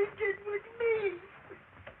look what he did with me.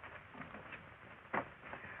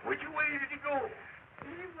 Which way did he go?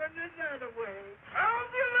 He went another way. Sound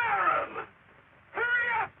the alarm! Hurry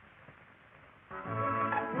up!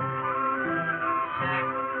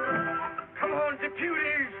 Come on,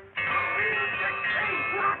 deputies!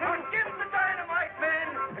 Get the dynamite, men,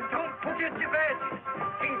 and don't forget your badges.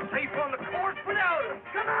 Ain't safe on the course without them.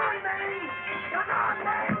 Come on, men! Come on,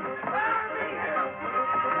 men!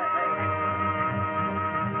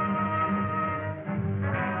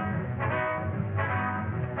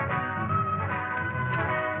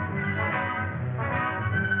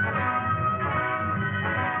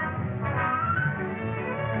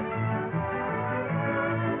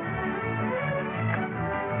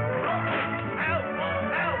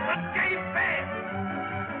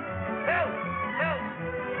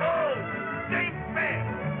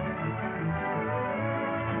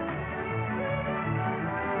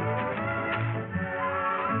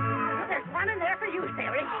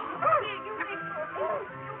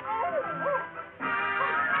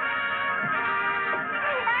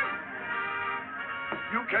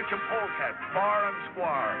 catch a polecat, bar and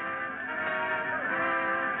square.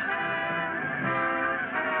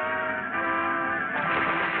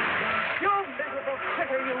 You miserable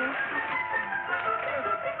critter, you!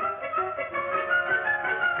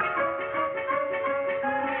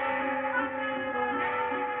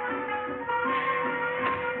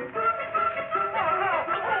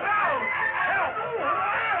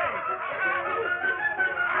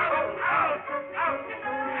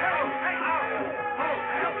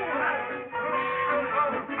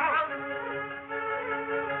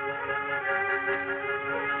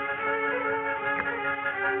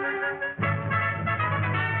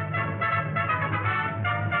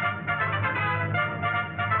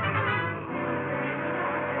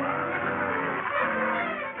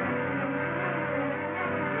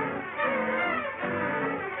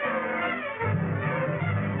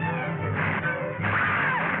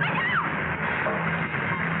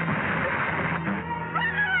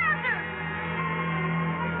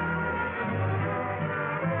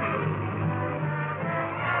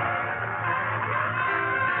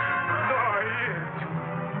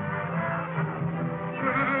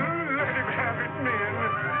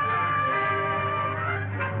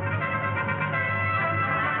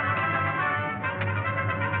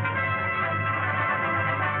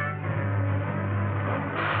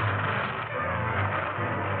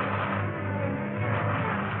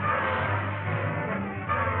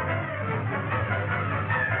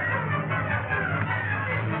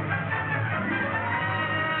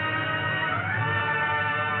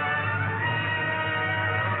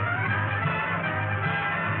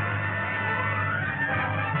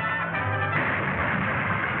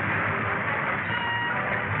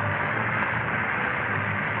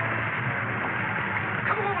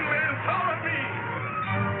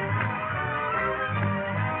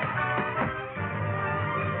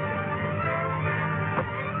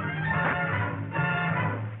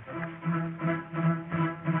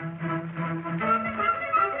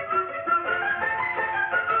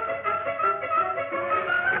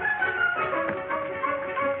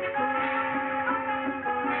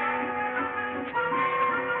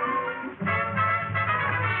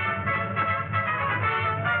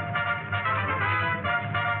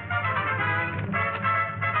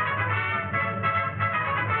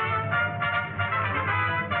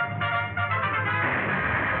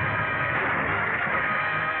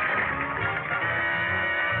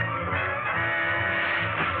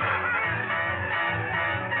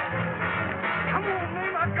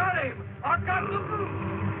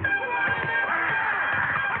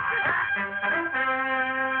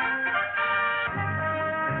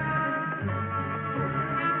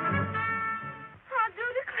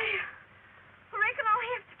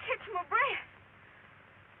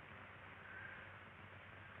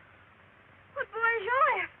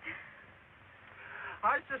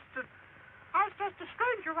 I was just a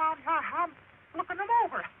stranger around here. I'm looking them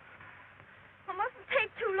over. It mustn't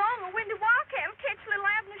take too long. A windy wildcat will catch Li'l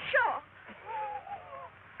Abner sure.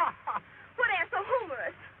 What ain't so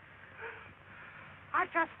humorous? I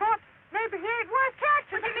just thought maybe he ain't worth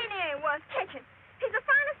catching. What do you mean he ain't worth catching? He's the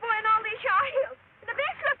finest boy in all these Shaw Hills. The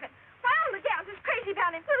best looking. Why, all the gals is crazy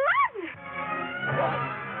about him. Li'l Abner.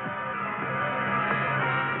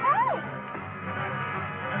 Oh!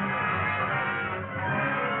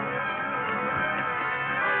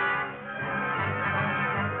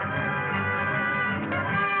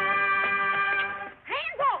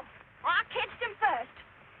 Hands off! I catched him first.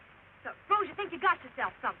 So, Rose, you think you got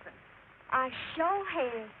yourself something? I sure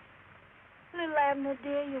have. Li'l Abner,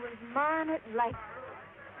 dear, you was mine at last.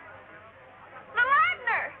 Li'l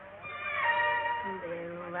Abner!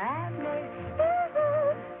 Li'l Abner,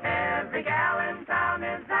 ooh, every gal in town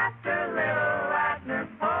is after Li'l Abner,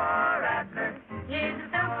 poor Abner. He's a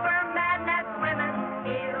superman that's swimming.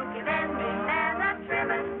 He'll give any man a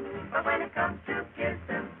trimming. But when it comes to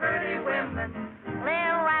kissing pretty women,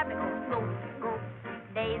 Li'l Abner goes, goes.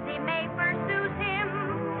 Daisy May pursues him.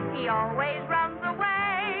 He always runs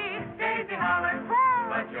away. Daisy hollers,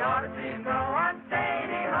 but you ought to see him go on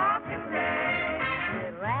Sadie Hawkins Day.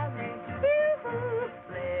 Li'l Abner, yoo-hoo,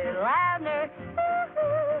 Li'l Abner,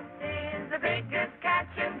 yoo-hoo. He's the biggest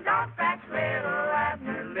catch in Dogpatch, Li'l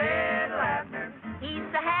Abner, Li'l Abner. He's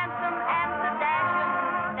so handsome and so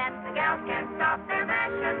dashing that the gals can't stop their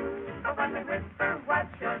mashing. But when they whisper